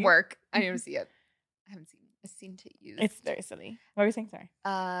funny. Work. I need to see it. I haven't seen a scene to use. It's very silly. What were you saying? Sorry.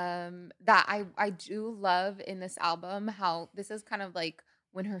 That I do love in this album how this is kind of like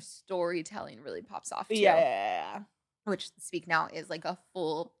when her storytelling really pops off too. Yeah. Which Speak Now is like a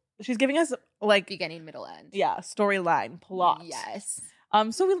full. She's giving us like beginning, middle, end. Yeah, storyline, plot. Yes.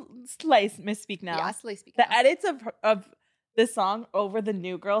 So we slice Miss Speak Now. Yeah, slice Speak Now. The edits of this song over the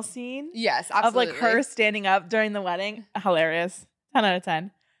New Girl scene. Yes, absolutely. Of like her standing up during the wedding. Hilarious. 10 out of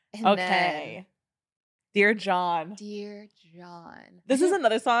 10. And okay. Dear John. Dear John. This is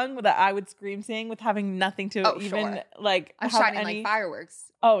another song that I would scream sing with having nothing to like I'm have shining like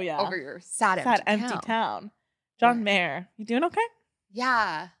fireworks. Oh yeah. Over your sad empty town. John Mayer. You doing okay?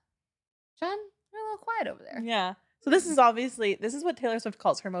 Yeah. John, you're a little quiet over there. Yeah. So this is what Taylor Swift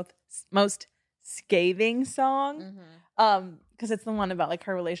calls her most scathing song. Because it's the one about like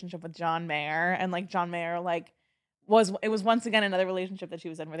her relationship with John Mayer, and like John Mayer was once again another relationship that she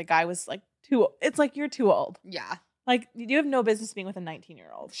was in where the guy was like it's like you're too old. Yeah. Like you have no business being with a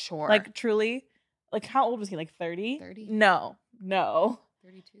 19-year-old. Sure. Like truly. Like how old was he? Like 30? 30? No.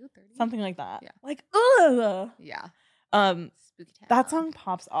 32, 30? Something like that. Yeah. Like ugh. Yeah. Spooky town. That song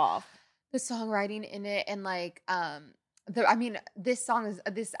pops off. The songwriting in it and like this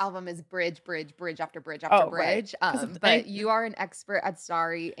album is bridge after bridge after bridge. Right. But you are an expert at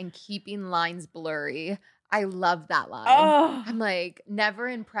Sorry and keeping lines blurry. I love that line. Oh. I'm like, never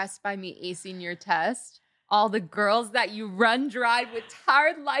impressed by me acing your test. All the girls that you run dry with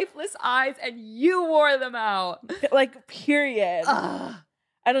tired, lifeless eyes, and you wore them out. Like, period. Ugh.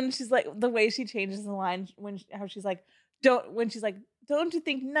 And then she's like, the way she changes the line how she's like, don't you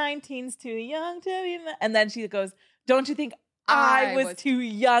think 19's too young to be and then she goes, don't you think I was too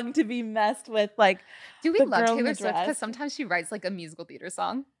young to be messed with? Like, do we love Taylor Swift because sometimes she writes like a musical theater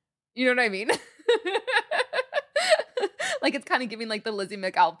song? You know what I mean? Like it's kind of giving like the Lizzie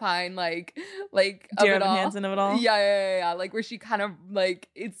McAlpine like Dear Evan Hansen of it all. Yeah. Like where she kind of like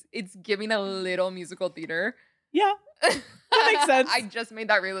it's giving a little musical theater. Yeah. That makes sense. I just made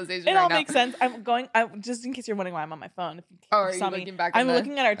that realization. It all makes sense. I'm just in case you're wondering why I'm on my phone. Are you looking back? I'm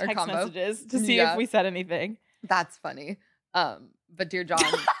looking at our text messages to see if we said anything. That's funny. But Dear John,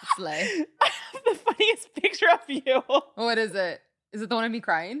 slay. I have the funniest picture of you. What is it? Is it the one of me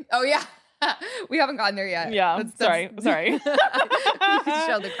crying? Oh yeah. We haven't gotten there yet. Yeah. Sorry. You can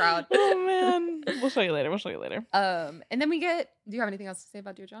show the crowd. Oh man. We'll show you later. And then we get. Do you have anything else to say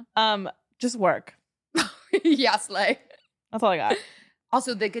about Dear John? Just work. Yeah, slay. That's all I got.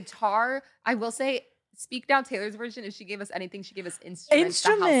 Also, the guitar. I will say, Speak Now Taylor's version. If she gave us anything, she gave us instruments. The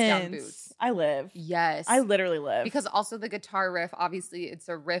house down boots. I live. Yes, I literally live. Because also the guitar riff. Obviously, it's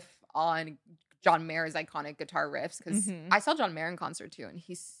a riff on John Mayer's iconic guitar riffs. Because I saw John Mayer in concert too, and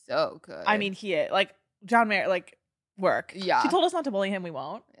he's so good. I mean, like John Mayer, like work. Yeah, she told us not to bully him. We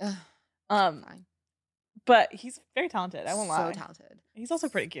won't. Fine. But he's very talented. I won't lie. So talented. He's also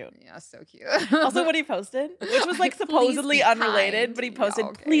pretty cute. Yeah, so cute. Also, what he posted, which was like supposedly unrelated, kind. but he posted,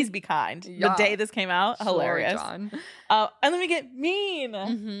 okay. "Please be kind." Yeah. The day this came out, Sure, hilarious. John. And then we get mean.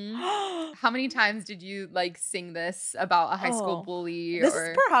 How many times did you like sing this about a high school bully? This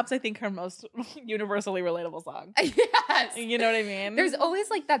is perhaps, I think, her most universally relatable song. Yes. You know what I mean? There's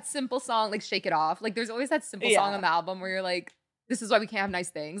always like that simple song, like "Shake It Off." Like there's always that simple song on the album where you're like, "This is why we can't have nice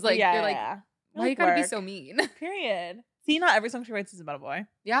things." Like you're like, why you gotta be so mean? Period. See, not every song she writes is about a boy.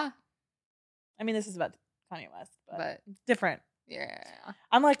 Yeah. I mean, this is about Kanye West, but But different. yeah.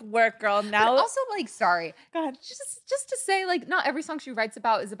 I'm like, work, girl. Now, But also, like, sorry, go ahead. just to say, like, not every song she writes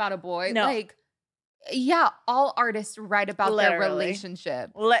about is about a boy. No. Like, yeah, all artists write about their Literally.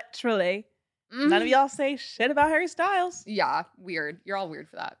 relationship. Literally. None of Mhm. y'all say shit about Harry Styles. Yeah, weird. You're all weird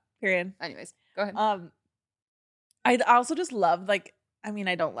for that. Period. Anyways, go ahead. I also just love, like, I mean,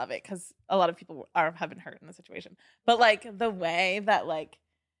 I don't love it because a lot of people have been hurt in the situation. But, like, the way that, like,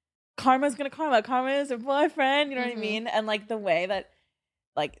 karma's gonna karma. Karma is her boyfriend. You know what I Mhm. mean? And, like, the way that,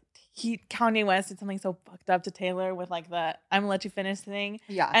 like, Kanye West did something so fucked up to Taylor with, like, the I'm gonna let you finish thing.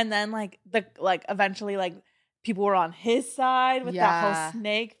 Yeah. And then, like, eventually, like, people were on his side with that Yeah. whole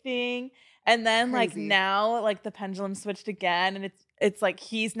snake thing. And then, like, Crazy. now, like, the pendulum switched again. And it's like,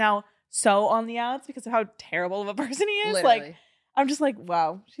 he's now so on the outs because of how terrible of a person he is. Literally. Like, I'm just like,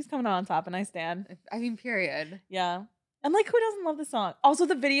 wow, she's coming out on top and I stand. I mean, period. Yeah. And, like, who doesn't love the song? Also,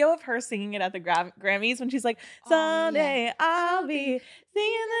 the video of her singing it at the Grammys when she's like, someday I'll be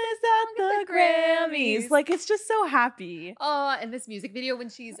singing this at the Grammys. Like, it's just so happy. Oh, and this music video when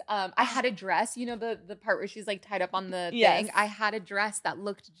she's I had a dress, you know, the part where she's like tied up on the Yes. thing. I had a dress that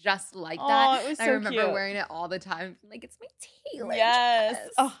looked just like Oh, that. it was I so remember cute. wearing it all the time. Like, it's my Taylor Yes. dress.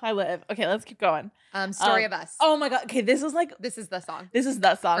 Oh, I live. Okay, let's keep going. Story of Us. Oh my God. Okay, this is like, This is the song. this is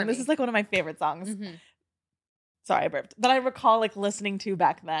the song. For This me. is like one of my favorite songs. Mhm. Sorry, I burped. That I recall like listening to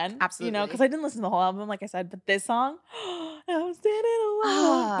back then. You know, Absolutely. because I didn't listen to the whole album, like I said, but this song, I'm standing alone.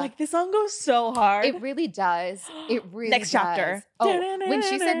 Ah. Like this song goes so hard. It really does. It really Next does. chapter. Oh, when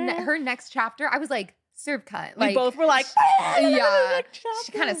she said her next chapter, I was like, serve cunt. We both were like, yeah. next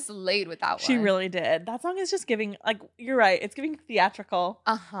She kind of chapter. slayed with that one. She really did. That song is just giving, like, you're right. It's giving theatrical.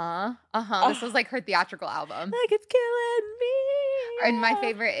 This was like her theatrical album. Like it's killing me. And my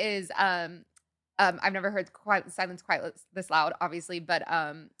favorite is I've never heard Silence Quite This Loud, obviously, but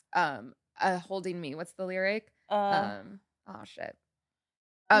Holding Me. What's the lyric? Oh shit.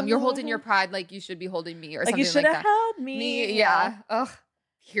 You're holding your pride like you should be holding me, or like something you should like have that. held me. Yeah. Ugh.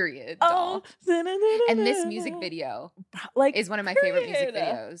 Period. Oh, doll. And this music video like is one of my favorite music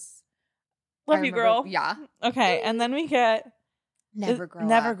period. videos. Love I you, remember- girl. Yeah. Okay, and then we get Never grow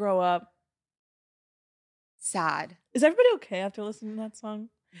Never up. grow up. Sad. Is everybody okay after listening to that song?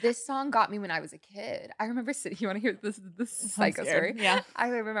 This song got me when I was a kid. I remember sitting. You want to hear this I'm psycho scared. story? Yeah. I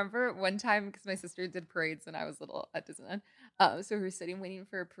remember one time because my sister did parades when I was little at Disneyland. So we were sitting waiting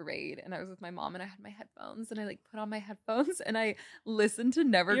for a parade, and I was with my mom, and I had my headphones, and I like put on my headphones, and I listened to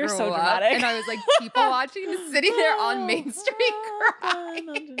Never You're Grow so Up, dramatic. and I was like people watching, sitting there on Main Street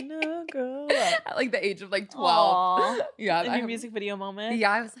crying Never grow up. at like the age of like 12. Aw. Yeah, In I- your music video moment.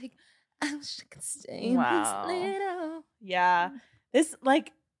 Yeah, I was like, I wish I could stay in Wow. this little. Yeah. This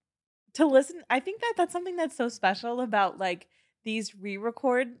like to listen, I think that's something that's so special about like these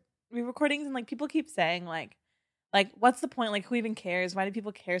re-recordings, and like people keep saying like what's the point? Like who even cares? Why do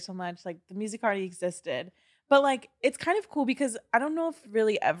people care so much? Like the music already existed. But like it's kind of cool because I don't know if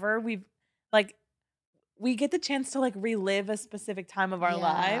really ever we get the chance to like relive a specific time of our Yeah.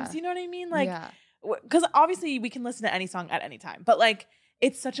 lives. You know what I mean? Like yeah. because obviously we can listen to any song at any time, but like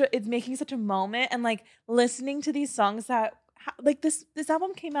it's making such a moment, and like listening to these songs that like this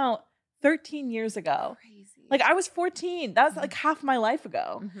album came out 13 years ago. Crazy. Like I was 14. That was like half my life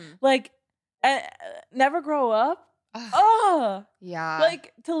ago. Mhm. Like Never Grow Up. Ugh. Oh, Yeah.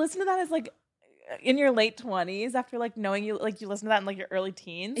 like to listen to that is like in your late 20s after like knowing you listen to that in like your early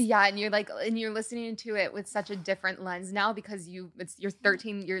teens. Yeah, and you're listening to it with such a different lens now because you're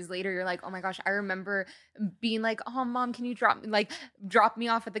 13 years later. You're like, oh my gosh, I remember being like, oh mom, can you drop me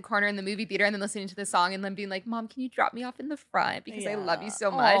off at the corner in the movie theater, and then listening to the song and then being like, mom, can you drop me off in the front because I love you Yeah.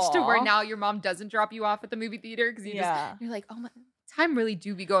 so much. To where Aw. now your mom doesn't drop you off at the movie theater because Yeah. you're like, oh my, time really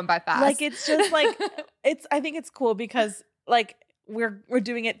do be going by fast. Like it's just like I think it's cool because like we're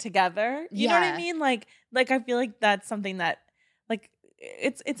doing it together. You know what Yeah. I mean? Like I feel like that's something that like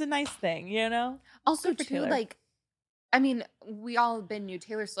it's a nice thing, you know? Also, Good for too, Taylor. like, I mean, we all been new.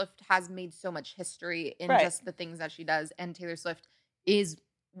 Taylor Swift has made so much history in Right. just the things that she does, and Taylor Swift is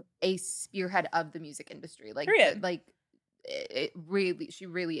a spearhead of the music industry. Like, Period. like it really, she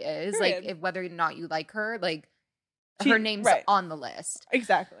really is. Period. Like, if whether or not you like her, like She- her name's right. on the list.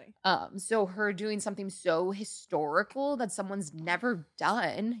 Exactly. So her doing something so historical that someone's never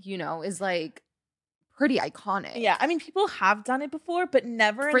done, is like pretty iconic. Yeah, I mean people have done it before, but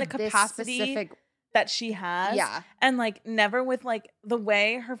never For in the this capacity specific, that she has. yeah. And like never with like the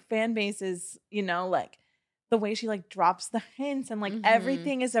way her fan base is, like the way she like drops the hints and like Mhm.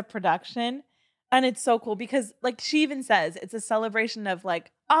 everything is a production. And it's so cool because like she even says it's a celebration of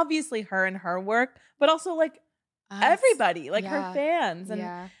like obviously her and her work, but also like Us. everybody, like Yeah. her fans and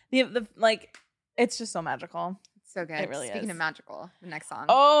Yeah. the like It's just so magical. So good. It really Speaking is. of magical, the next song.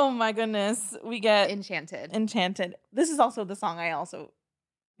 Oh my goodness. We get Enchanted. Enchanted. This is also the song I also,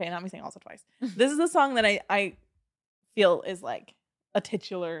 okay, not me saying also twice. This is the song that I feel is like a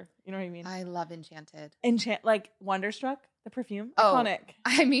titular, you know what I mean? I love Enchanted. Like Wonderstruck, the perfume. Oh. Iconic.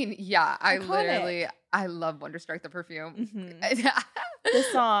 I mean, yeah, Iconic. I love Wonderstruck the perfume. Mhm. The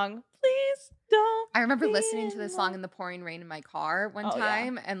song, please don't. I remember be listening to in this song love. in the pouring rain in my car one Oh, yeah.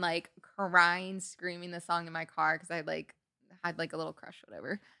 time and like crying, screaming the song in my car because I like had like a little crush,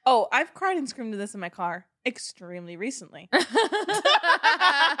 whatever. Oh, I've cried and screamed to this in my car extremely recently.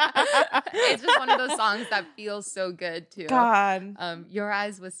 It's just one of those songs that feels so good too. God. Your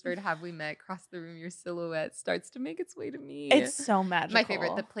eyes whispered, have we met? Cross the room, your silhouette starts to make its way to me. It's so magical. My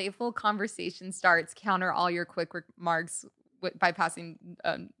favorite. The playful conversation starts. Counter all your quick remarks by passing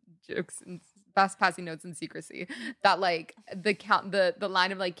jokes and passing notes in secrecy. That like the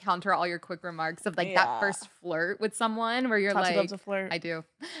line of like counter all your quick remarks of like that first flirt with someone where you're Taught like, to love to flirt. I do.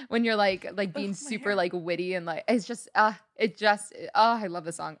 When you're like being my super hair. like witty and like it's just I love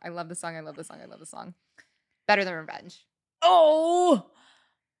the song. I love the song. I love the song. I love the song. Better than Revenge. Oh.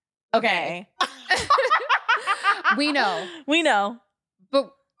 Okay. We know. We know.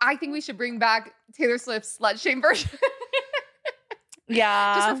 But I think we should bring back Taylor Swift's Slut Shame version.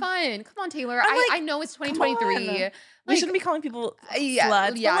 Yeah. Just for fun. Come on, Taylor. I'm like, I know it's come 2023. on. We shouldn't be calling people Yeah,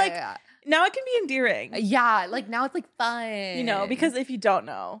 sluts. yeah, but like, yeah. now it can be endearing. Yeah, like now it's like fun. You know, because if you don't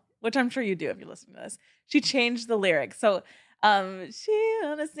know, which I'm sure you do if you listen to this, she changed the lyrics. So she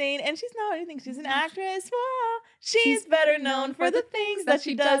on a scene and she's not anything. She's an actress. Whoa. She's better known for the things that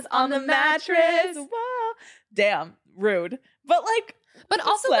she does on the mattress. Whoa. Damn, rude. But like, but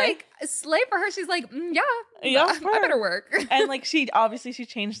also slay. like slay for her. She's like, yeah, Yeah, I better work. and like she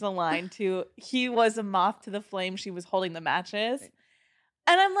changed the line to he was a moth to the flame. She was holding the matches.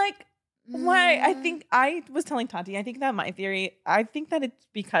 And I'm like, why? I think I was telling Tati, I think that my theory, I think that it's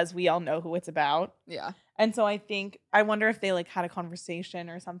because we all know who it's about. Yeah. And so I wonder if they like had a conversation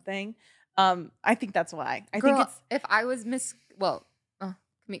or something. I think that's why. I think it's if I was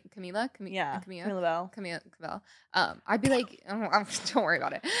Camila Cabelle. I'd be like, don't worry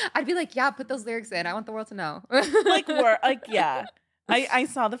about it. I'd be like, yeah, put those lyrics in. I want the world to know. yeah. I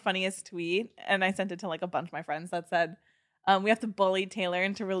saw the funniest tweet and I sent it to like a bunch of my friends that said, we have to bully Taylor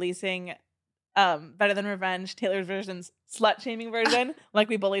into releasing Better Than Revenge, Taylor's version's slut shaming version, like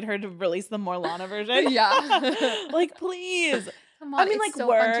we bullied her to release the Morlana version. Yeah. Like, please. Come on. I mean, it's like, so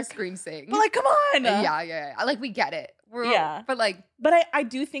work. fun to scream sing. But like, come on. Yeah. Like we get it. But like, but I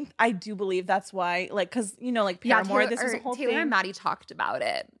do believe that's why, like, because you know, like Paramore, this was a whole Taylor thing. and Maddie talked about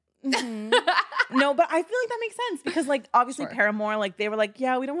it. Mhm. No, but I feel like that makes sense because, like, obviously Sure. Paramore, like, they were like,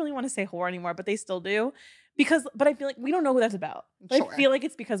 yeah, we don't really want to say whore anymore, but they still do but I feel like we don't know who that's about. But Sure. I feel like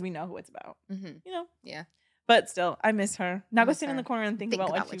it's because we know who it's about, Mm-hmm. you know? Yeah. But still, I miss her. Now go Miss stand in her. the corner and think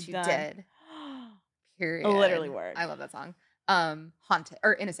about what you've done. did. Period. Literally work. I love that song. Haunted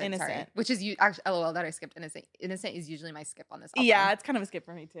or Innocent. Sorry, Innocent. which is actually LOL that I skipped. Innocent is usually my skip on this album. Yeah, it's kind of a skip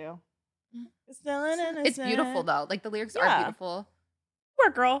for me too. Still an it's innocent. beautiful though. Like the lyrics are Yeah. beautiful.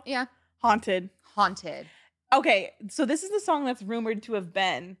 Work, girl. Yeah, Haunted. Haunted. Okay, so this is the song that's rumored to have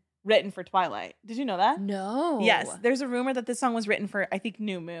been written for Twilight. Did you know that? No. Yes, there's a rumor that this song was written for, I think,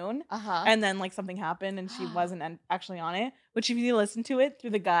 New Moon. Uh-huh. And then like something happened and she wasn't actually on it. Which if you listen to it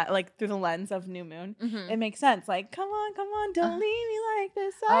through the lens of New Moon, Mhm. it makes sense. Like, come on, don't leave me like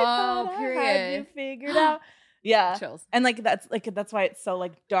this. I Oh, thought I had you period. figured out. Yeah. Chills. And that's why it's so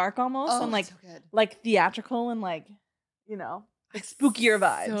like dark almost Oh, and like so good. like theatrical and like, you know, like spookier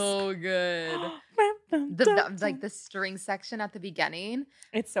vibes. So good. Like the string section at the beginning.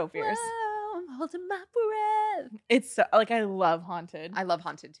 It's so fierce. Whoa, I'm holding my breath. It's so like I love Haunted. I love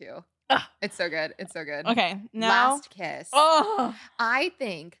Haunted too. Ugh. It's so good. It's so good. Okay, now Last Kiss. oh, I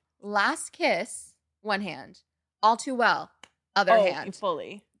think Last Kiss, one hand. All Too Well, other hand.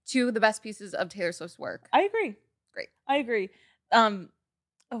 fully. Two of the best pieces of Taylor Swift's work. I agree. Great. I agree.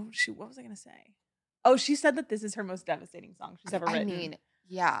 Oh shoot, what was I gonna say? Oh, she said that this is her most devastating song she's ever written. I mean,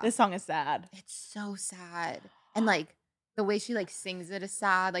 yeah. This song is sad. It's so sad. And like the way she like sings it is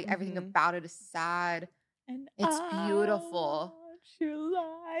sad. Like everything Mhm. about it is sad. And It's I beautiful. watch your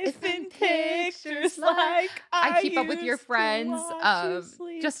life If in in pictures pictures like I keep up with your used to friends watch you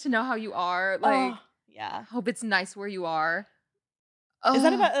sleep. just to know how you are. Like, yeah. hope it's nice where you are. Is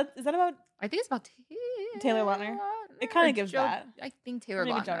that Ugh. about I think it's about Taylor Lautner? It kinda or gives Joe- that. I think Taylor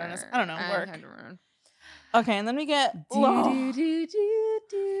Maybe Lautner. Joe Jonas. I don't know, work. can't remember. Okay, and then we get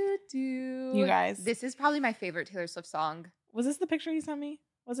Do. You guys. This is probably my favorite Taylor Swift song. Was this the picture you sent me?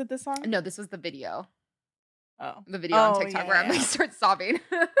 Was it this song? No, this was the video. Oh. The video on Oh, TikTok yeah, where I'm yeah. like start sobbing.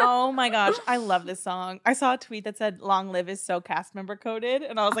 Oh my gosh, I love this song. I saw a tweet that said "Long Live" is so cast member coded,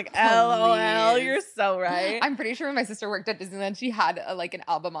 and I was like, "LOL, Please. you're so right." I'm pretty sure when my sister worked at Disneyland, she had like an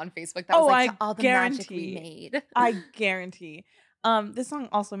album on Facebook that Oh, was like I to all the magic we guarantee. made. I guarantee. This song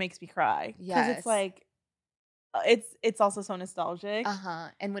also makes me cry because Yes. it's like, it's also so nostalgic.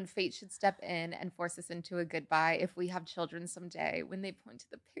 And when fate should step in and force us into a goodbye, if we have children someday, when they point to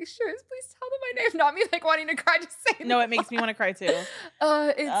the pictures, please tell them my name. Not me like wanting to cry just saying. No, it makes me want to cry too.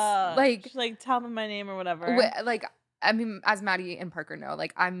 It's like Just, like tell them my name or whatever. like I mean, as Maddie and Parker know,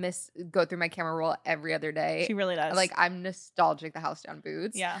 like I go through my camera roll every other day. She really does. Like I'm nostalgic. The House Down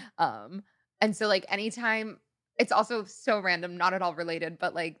Boots. yeah. And so like anytime. It's also so random, not at all related,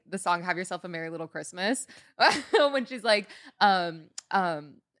 but like the song "Have Yourself a Merry Little Christmas," when she's like, and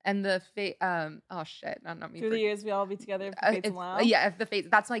the fate, oh shit, not me. Through the years, we all be together. If the fates allow. Yeah, if the fate,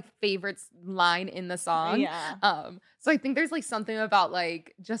 that's like favorite line in the song. Yeah. So I think there's like something about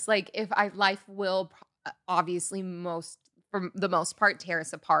like just like if life will obviously for the most part tear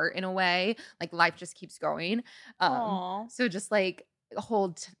us apart in a way, like life just keeps going. Aw. So just like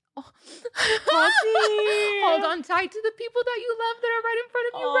hold Hold on tight to the people that you love that are right in front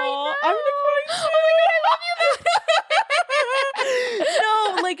of you right now. I'm gonna cry too. Oh my god, I love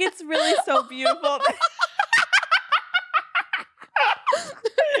you. No, like it's really so beautiful.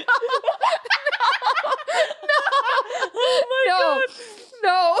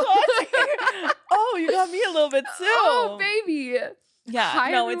 No. Oh, you got me a little bit too. Oh, baby. Yeah,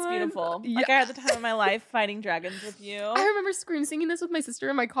 Hi, no, everyone. it's beautiful. Yeah. Like I had the time of my life fighting dragons with you. I remember scream singing this with my sister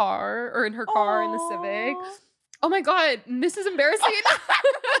in my car or in her car in the Civic. Oh my god, this is embarrassing.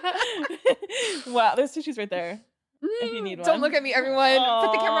 Wow, there's tissues right there. If you need one. Don't look at me, everyone.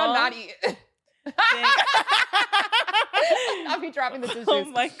 Put the camera on Maddie. I'll be dropping the tissues. Oh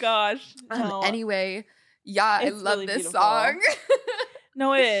my gosh. No. Anyway, yeah, I It's love really this beautiful. song.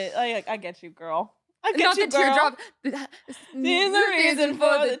 No, I get you, girl. I get Not you, the girl. teardrop. There's a reason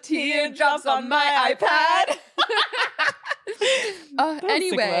for the teardrops on my iPad. That was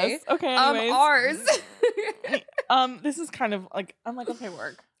Anyway, sick, Liz. Okay, anyways. ours. This is kind of like, I'm like, okay,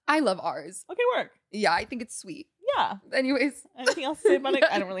 work. I love ours. Okay, work. Yeah, I think it's sweet. Yeah. Anyways, Anything else to say about it?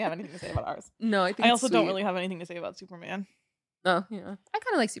 I don't really have anything to say about ours. no, I think I it's also don't sweet. really have anything to say about Superman. Oh, yeah. I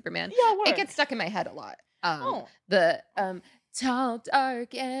kind of like Superman. Yeah, work. It gets stuck in my head a lot. Oh. The tall,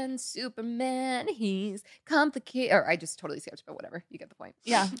 dark, and Superman. He's complicated. Or I just totally skipped, but whatever. You get the point.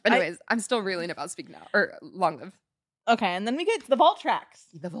 Yeah. Anyways, I'm still reeling about Speak Now or Long Live. Okay, and then we get to the vault tracks.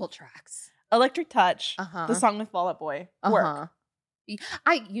 The Volt tracks. Electric Touch. Uh-huh. The song with Fall Out Boy. Work.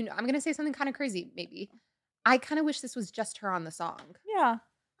 I'm gonna say something kind of crazy. Maybe I kind of wish this was just her on the song. Yeah.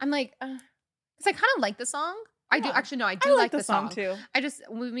 I'm like, because I kind of like the song. I do Yeah. actually no, I I do like the the song too. I just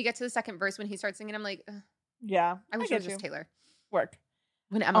when we get to the second verse when he starts singing, I'm like, Yeah. I wish it get was just you. Taylor. Work.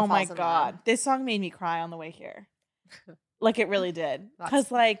 When Emma Oh my falls in god. love. This song made me cry on the way here. Like it really did. That's-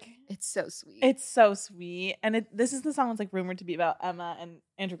 Because like It's so sweet. it's so sweet. And this is the song that's like rumored to be about Emma and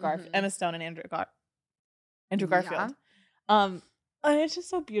Andrew Garfield. Mhm. Emma Stone and Andrew Yeah. Garfield. And it's just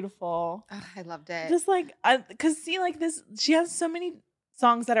so beautiful. Ugh, I loved it. Just like because see like this she has so many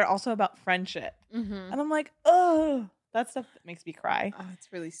songs that are also about friendship. Mhm. And I'm like, oh, that stuff makes me cry. Oh,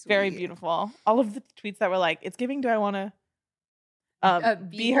 it's really sweet. Very beautiful. All of the tweets that were like, it's giving, do I want to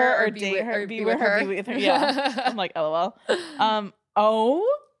be her or date her, be with her, be with her? Yeah. I'm like, LOL.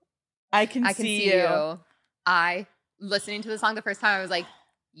 Oh, I can see you. I listening to the song the first time, I was like,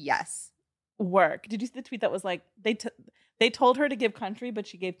 yes. Work. Did you see the tweet that was like, they told her to give country, but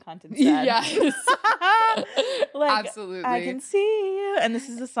she gave cunt instead? Yes. Like, Absolutely. I can see you. And this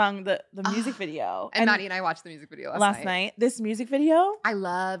is the song, the music video. And Maddie and I watched the music video last night. This music video, I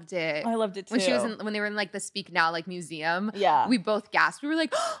loved it. I loved it too. When she was when they were in like the Speak Now like museum. Yeah. We both gasped. We were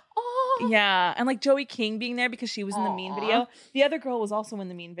like, oh. Yeah. And like Joey King being there because she was in the Mean Aw. video. The other girl was also in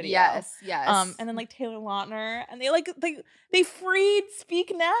the Mean video. Yes, yes. And then like Taylor Lautner, and they freed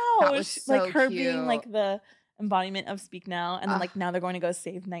Speak Now. That was so like her cute. being like the embodiment of Speak Now, and then Ugh. like now they're going to go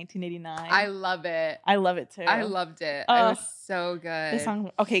save 1989. I love it. I love it too. I loved it. It Ugh. was so good. this song.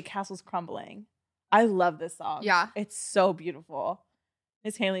 Okay, Castles Crumbling. I love this song. Yeah. it's so beautiful.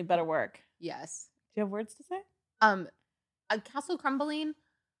 Miss Haley, better work. Yes. Do you have words to say? A castle crumbling.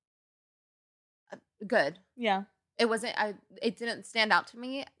 Good. Yeah. It wasn't. It didn't stand out to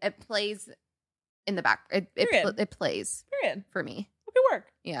me. It plays in the back. It Period. plays Period. for me. Okay, work.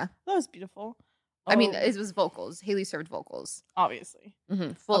 Yeah. That was beautiful. I mean, Oh, it was vocals. Haley served vocals. obviously.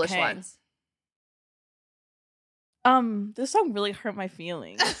 Foolish Okay. ones. This song really hurt my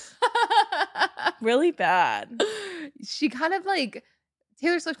feelings. Really bad. She kind of like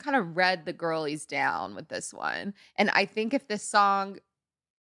Taylor Swift kind of read the girlies down with this one. And I think if this song,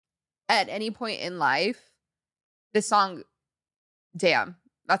 at any point in life, this song, damn,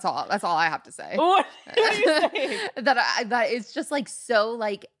 that's all I have to say. What are you saying? that it's just like so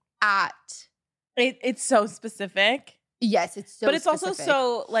like at. It's so specific. Yes, it's so but it's specific. also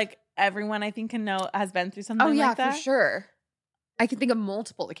so like everyone I think can know has been through something like that. For sure. I can think of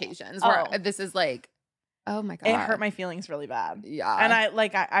multiple occasions where this is like, oh my God. It hurt my feelings really bad. Yeah. And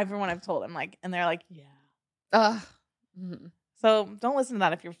everyone I've told, I'm like, and they're like, yeah. Mm-hmm. So don't listen to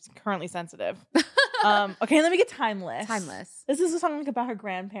that if you're currently sensitive. Okay, let me get Timeless. Timeless. This is a song like about her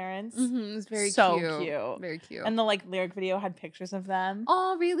grandparents. Mm-hmm. It's very so cute. Very cute. And the like lyric video had pictures of them.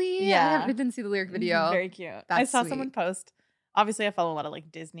 Oh, really? Yeah. I didn't see the lyric video. Very cute. That's I saw sweet. someone post. Obviously, I follow a lot of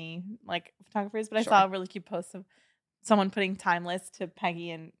like Disney like photographers, but I Sure. saw a really cute post of someone putting Timeless to Peggy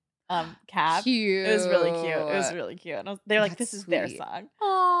and Cap. Cute. It was really cute. It was really cute. And they're like, That's this is their sweet. song.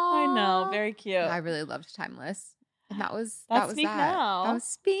 Aww. I know. Very cute. I really loved Timeless. And that was Speak that. Now. That was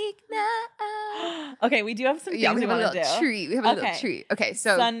Speak Now. Okay, we do have some things Yeah, we we have a want to little do. treat. We have a little treat. Okay,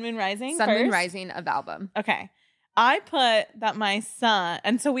 so Sun, Moon, Rising Sun, Moon, first? Rising of album. Okay. I put that my son,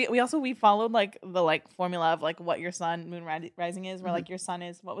 and so we followed like the like formula of like what your sun, moon, rising is, where like your sun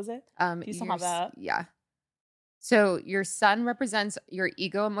is, what was it? Do you still have that up? Yeah. So your sun represents your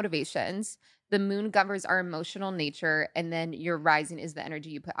ego and motivations. The moon governs our emotional nature, and then your rising is the energy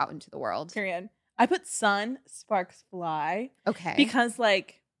you put out into the world. Period. I put sun, sparks fly. Okay. Because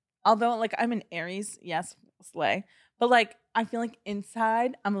like, although like I'm an Aries, yes, slay, but like I feel like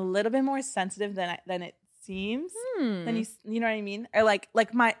inside I'm a little bit more sensitive than it seems. Then you know what I mean? Or like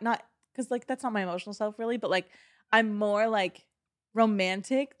my not because like that's not my emotional self really, but like I'm more like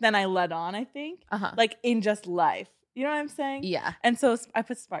romantic than I let on. I think like in just life. You know what I'm saying? Yeah. And so I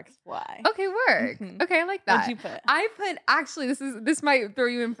put sparks fly. Okay, work. Mhm. Okay, I like that. What'd you put? I put actually this might throw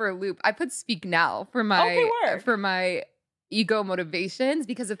you in for a loop. I put Speak Now for my ego motivations,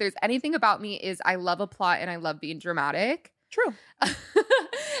 because if there's anything about me is I love a plot and I love being dramatic. True.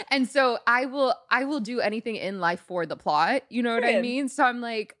 And so I will do anything in life for the plot. You know what I Period. mean? So I'm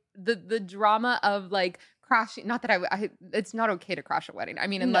like the drama of like crashing. Not that I it's not okay to crash a wedding. I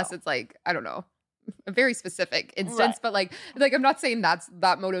mean, unless it's like, I don't know, a very specific instance, Right. but like I'm not saying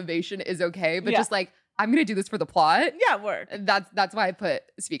that motivation is okay, but Yeah. just like I'm gonna do this for the plot. Yeah, work. That's why I put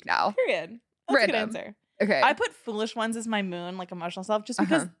Speak Now. Period. That's Random. a good answer. Okay. I put Foolish Ones as my moon, like emotional self, just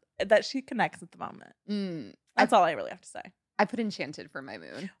because that she connects at the moment. That's all I really have to say. I put Enchanted for my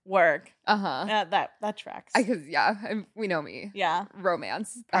moon. Work. Uh-huh. That tracks. Because we know me. Yeah.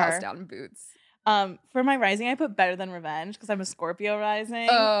 Romance. Her. House down boots. For my rising, I put Better Than Revenge because I'm a Scorpio rising,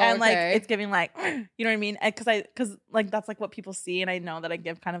 Oh, and like okay. it's giving like, you know what I mean? Because like that's like what people see, and I know that I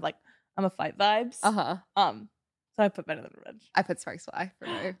give kind of like I'm a fight vibes. So I put Better Than Revenge. I put Sparks Fly for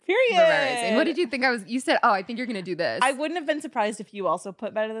my Period. rising. What did you think I was? You said, oh, I think you're gonna do this. I wouldn't have been surprised if you also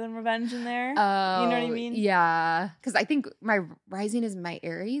put Better Than Revenge in there. Oh, you know what I mean? Yeah, because I think my rising is my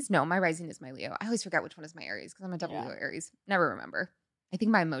Aries. No, my rising is my Leo. I always forget which one is my Aries because I'm a double Yeah. Leo Aries. Never remember. I think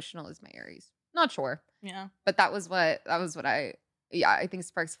my emotional is my Aries. Not sure, Yeah. but that was what I. Yeah, I think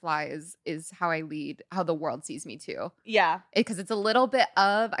Sparks Fly is how I lead, how the world sees me too. Yeah. Because it's a little bit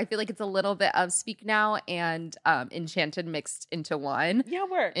of, I feel like it's a little bit of Speak Now and Enchanted mixed into one, Yeah.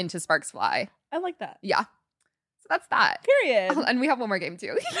 Work. into Sparks Fly. I like that. Yeah. So that's that. Period. And we have one more game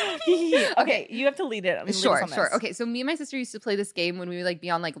too. Okay, you have to lead it. I mean, lead us Sure, on sure. this. Okay, so me and my sister used to play this game when we would like be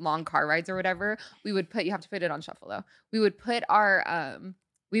on like long car rides or whatever. We would put, you have to put it on shuffle though. We would put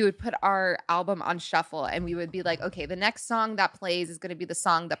our album on shuffle and we would be like, okay, the next song that plays is going to be the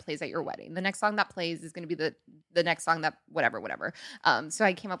song that plays at your wedding. The next song that plays is going to be the next song that whatever. So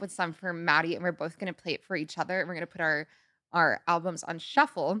I came up with some for Maddie and we're both going to play it for each other. And we're going to put our albums on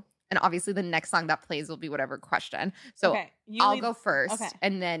shuffle. And obviously the next song that plays will be whatever question. So Okay, I'll go first Okay.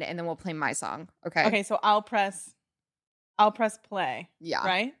 and then we'll play my song. Okay. Okay, so I'll press play. Yeah.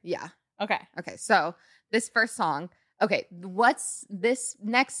 Right? Yeah. Okay. Okay. So this first song. Okay, what's this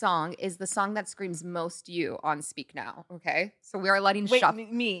next song is the song that screams most you on Speak Now. Okay, so we are letting Wait, shuffle.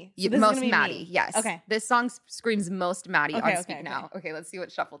 me. So Yeah, this is most gonna be Maddie, me. yes. Okay. This song screams most Maddie Okay, on okay, Speak okay. Now. Okay, let's see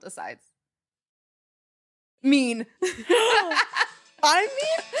what shuffle decides. Mean. I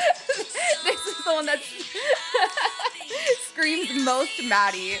mean, This is the one that screams most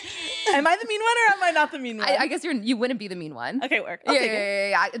Maddie. am I the mean one or am I not the mean one? I guess you wouldn't be the mean one. Okay, work. I'll take it.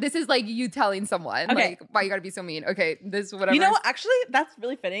 Yeah. This is like you telling someone, Okay. like, why you gotta be so mean. Okay, this whatever. You know what? Actually, that's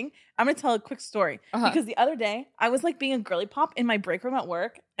really fitting. I'm going to tell a quick story. Uh-huh. Because the other day, I was like being a girly pop in my break room at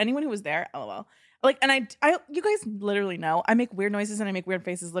work. Anyone who was there, lol. Like, and you guys literally know I make weird noises and I make weird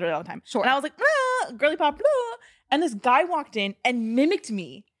faces literally all the time. Sure. And I was like, girly pop, blah. And this guy walked in and mimicked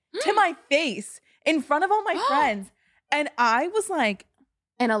me to my face in front of all my friends. And I was like,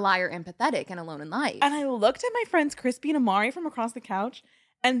 And a liar, empathetic, and alone in life. and I looked at my friends, Crispy and Amari from across the couch,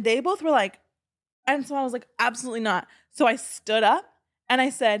 and they both were like, and so I was like, absolutely not. So I stood up and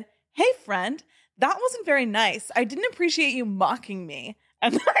I said, hey, friend, that wasn't very nice. I didn't appreciate you mocking me.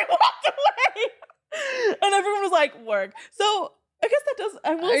 And then I walked away. And everyone was like, work. So I guess that does,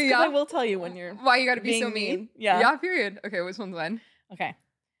 I will tell you when you're Why you gotta be being so mean? Yeah. Yeah, period. Okay, which one's when? Okay.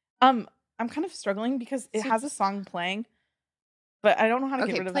 I'm kind of struggling because it has a song playing, but I don't know how to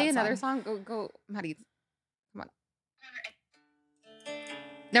get rid of play that another song. Go, Maddie. Come on.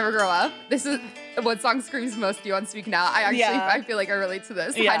 Never Grow Up. This is what song screams most to you on Speak Now. I feel like I relate to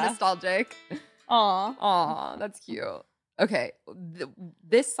this. Yeah. Hi, nostalgic. Aw, that's cute. Okay,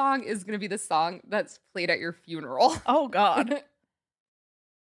 this song is gonna be the song that's played at your funeral. Oh, God. Not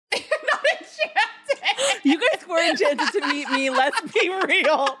enchanted. You guys were enchanted to meet me. Let's be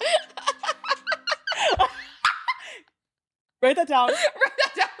real. Write that down. Write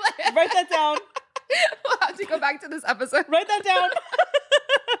that down. Write that down. We'll have to go back to this episode. Write that down.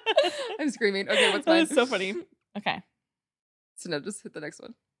 I'm screaming. Okay, what's That mine? is so funny. Okay. So no, just hit the next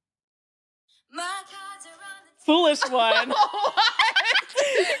one. Foolish one. What?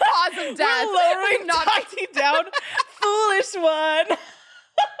 Cause of death. We're lowering Tati down. Foolish one.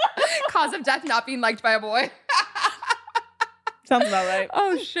 Cause of death not being liked by a boy. Sounds about right.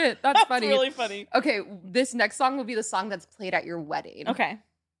 Oh shit, that's funny. Really funny. Okay, this next song will be the song that's played at your wedding. Okay. I'm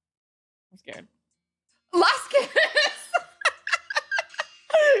scared. Last Kiss.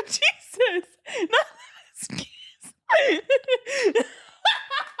 Jesus. Not Last Kiss.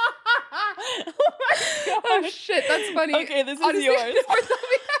 Oh my God. Oh shit, that's funny. Okay, this is Honestly, yours. we're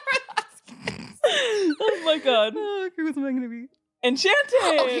talking Oh my God. about okay, what's mine gonna be? Enchanted.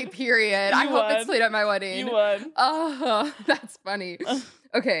 Okay, period. I You hope won. it's played at my wedding. You won. Oh, that's funny.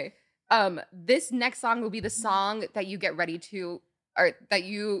 Okay. This next song will be the song that you get ready to, or that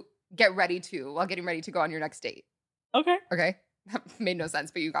you get ready to while getting ready to go on your next date. Okay. Okay? That made no sense,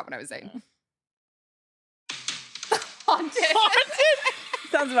 but you got what I was saying. Haunted.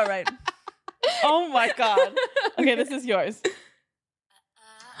 Haunted. Sounds about right. Oh my God. Okay, this is yours.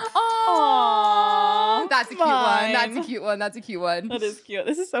 Oh, that's a cute mine. one. That's a cute one. That's a cute one. That is cute.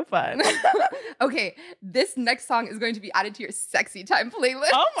 This is so fun. Okay, this next song is going to be added to your sexy time playlist.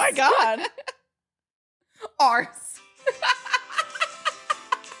 Oh my God. Ours.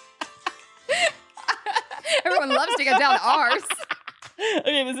 Everyone loves to get down ours.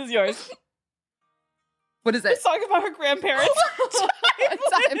 Okay, this is yours. What is A it? song about her grandparents.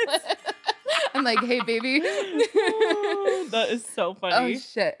 I'm like, hey, baby. Oh, that is so Oh, funny.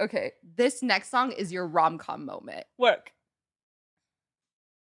 shit. Okay. This next song is your rom-com moment. Work.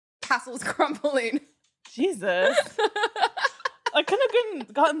 Castles crumbling. Jesus. I could have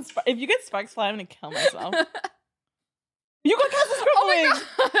gotten if you get sparks fly, I'm gonna kill myself. You got castles crumbling.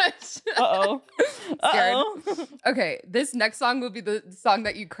 Oh my gosh. Uh-oh. Uh-oh. Okay, this next song will be the song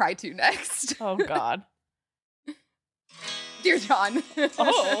that you cry to next. Oh God. Dear John.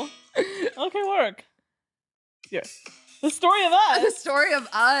 Oh. Okay, work. Here. The story of The us. story of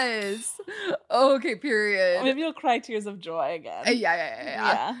us. Okay, period. Maybe you'll cry tears of joy again.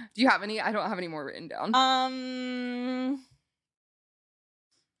 Yeah. Do you have any? I don't have any more written down.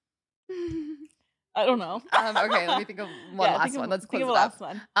 I don't know. Okay, let me think of one last one. Let's close think it of a up.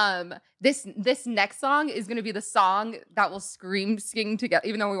 last one. This next song is going to be the song that will scream sing together.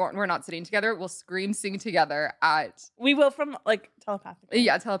 Even though we're not sitting together, we'll scream sing together at. We will from like telepathically.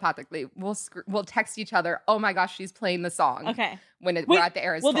 Yeah, telepathically. We'll text each other. Oh my gosh, she's playing the song. Okay. When Wait, we're at the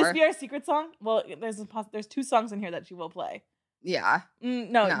Eras will tour. this be our secret song? Well, there's 2 songs in here that she will play. Yeah.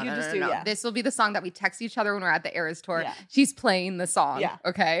 No, you just do. Yeah. This will be the song that we text each other when we're at the Eras tour. Yeah. She's playing the song. Yeah.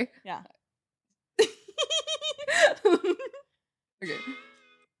 Okay. Yeah. Okay.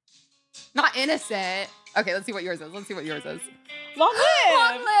 Not innocent. Okay, let's see what yours is. Long live. Long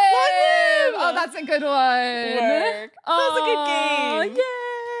live! Oh, that's a good one. Work. That was a good game.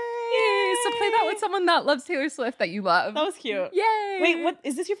 Yay! So play that with someone that loves Taylor Swift that you love. That was cute. Yay! Wait, what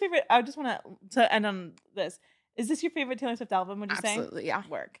is this your favorite? I just want to end on this. Is this your favorite Taylor Swift album? Would you say? Absolutely, yeah.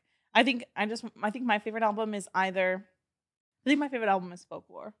 Work. I think my favorite album is either. I think my favorite album is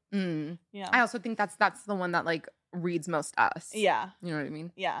Folklore. Mm. Yeah. I also think that's the one that like reads most us. Yeah. You know what I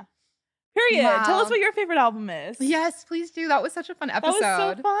mean? Yeah. Period. Wow. Tell us what your favorite album is. Yes, please do. That was such a fun That episode.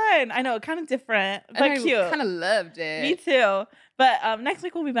 was so fun. I know, kind of different, but cute. Kind of loved it. Me too. But next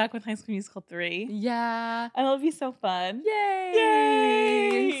week we'll be back with High School Musical 3. Yeah. And it'll be so fun. Yay!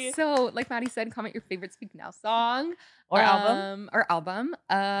 Yay! So, like Maddie said, comment your favorite Speak Now song Or album.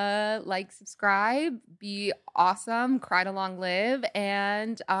 Like, subscribe, be awesome, cry to long live,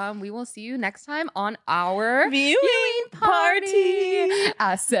 and we will see you next time on our Viewing party.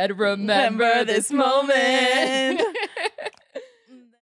 I said, remember this moment.